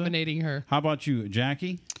 I'm Melissa? nominating her. How about you,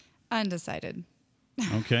 Jackie? Undecided.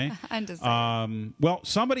 Okay. Undecided. Well,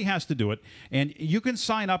 somebody has to do it. And you can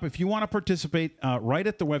sign up if you want to participate right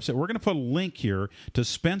at the website. We're going to put a link here to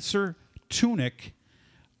Spencer Tunick,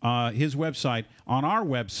 his website. On our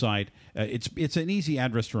website, it's an easy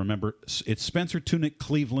address to remember. It's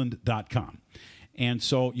SpencerTunickCleveland.com. And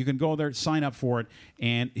so you can go there, sign up for it,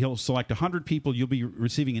 and he'll select 100 people. You'll be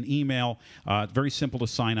receiving an email. Very simple to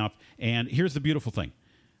sign up. And here's the beautiful thing.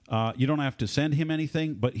 You don't have to send him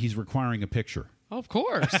anything, but he's requiring a picture. Of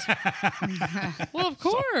course. Well, of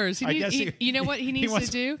course. So, you know what he needs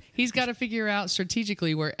to do? He's got to figure out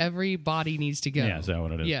strategically where every body needs to go. Yeah, is that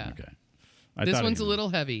what it is? Yeah. Okay. This one's a little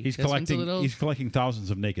heavy. He's collecting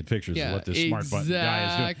thousands of naked pictures. Yeah, is what this smart button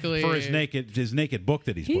guy is doing for his naked book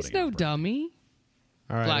that he's putting. He's no dummy.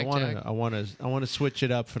 All right, I want to switch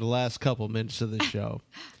it up for the last couple minutes of the show.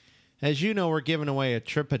 As you know, we're giving away a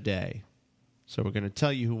trip a day, so we're going to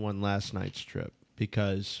tell you who won last night's trip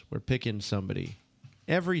because we're picking somebody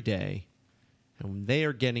every day, and they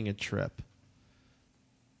are getting a trip.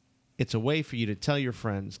 It's a way for you to tell your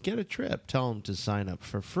friends, get a trip. Tell them to sign up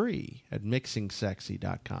for free at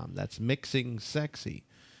mixingsexy.com. That's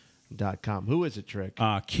mixingsexy.com. Who is it, Trick?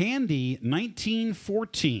 Candy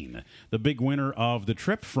 1914, the big winner of the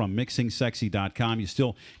trip from mixingsexy.com. You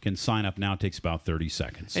still can sign up now. It takes about 30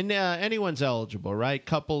 seconds. And anyone's eligible, right?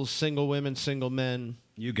 Couples, single women, single men.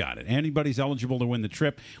 You got it. Anybody's eligible to win the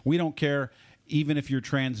trip. We don't care. Even if you're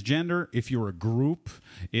transgender, if you're a group,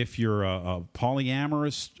 if you're a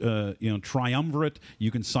polyamorous, triumvirate, you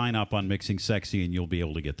can sign up on Mixing Sexy and you'll be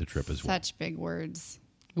able to get the trip as well. Such big words.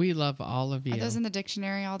 We love all of you. Are those in the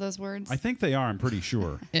dictionary, all those words? I think they are. I'm pretty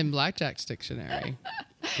sure. In Blackjack's dictionary.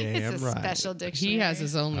 Damn it's a right. special dictionary. He has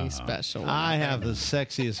his only special. I have the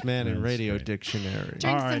sexiest man in radio dictionary. Drink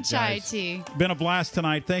All some right, chai guys. tea. Been a blast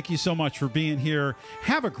tonight. Thank you so much for being here.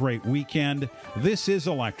 Have a great weekend. This is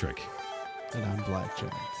Electric. And I'm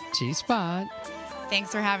Blackjack. G-Spot.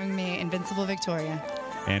 Thanks for having me, Invincible Victoria.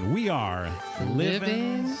 And we are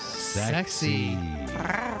Living Sexy.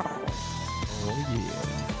 Oh,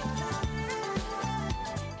 yeah.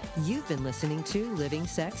 You've been listening to Living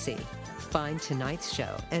Sexy. Find tonight's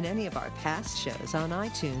show and any of our past shows on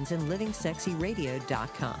iTunes and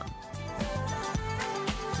livingsexyradio.com.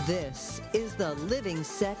 This is the Living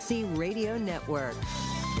Sexy Radio Network.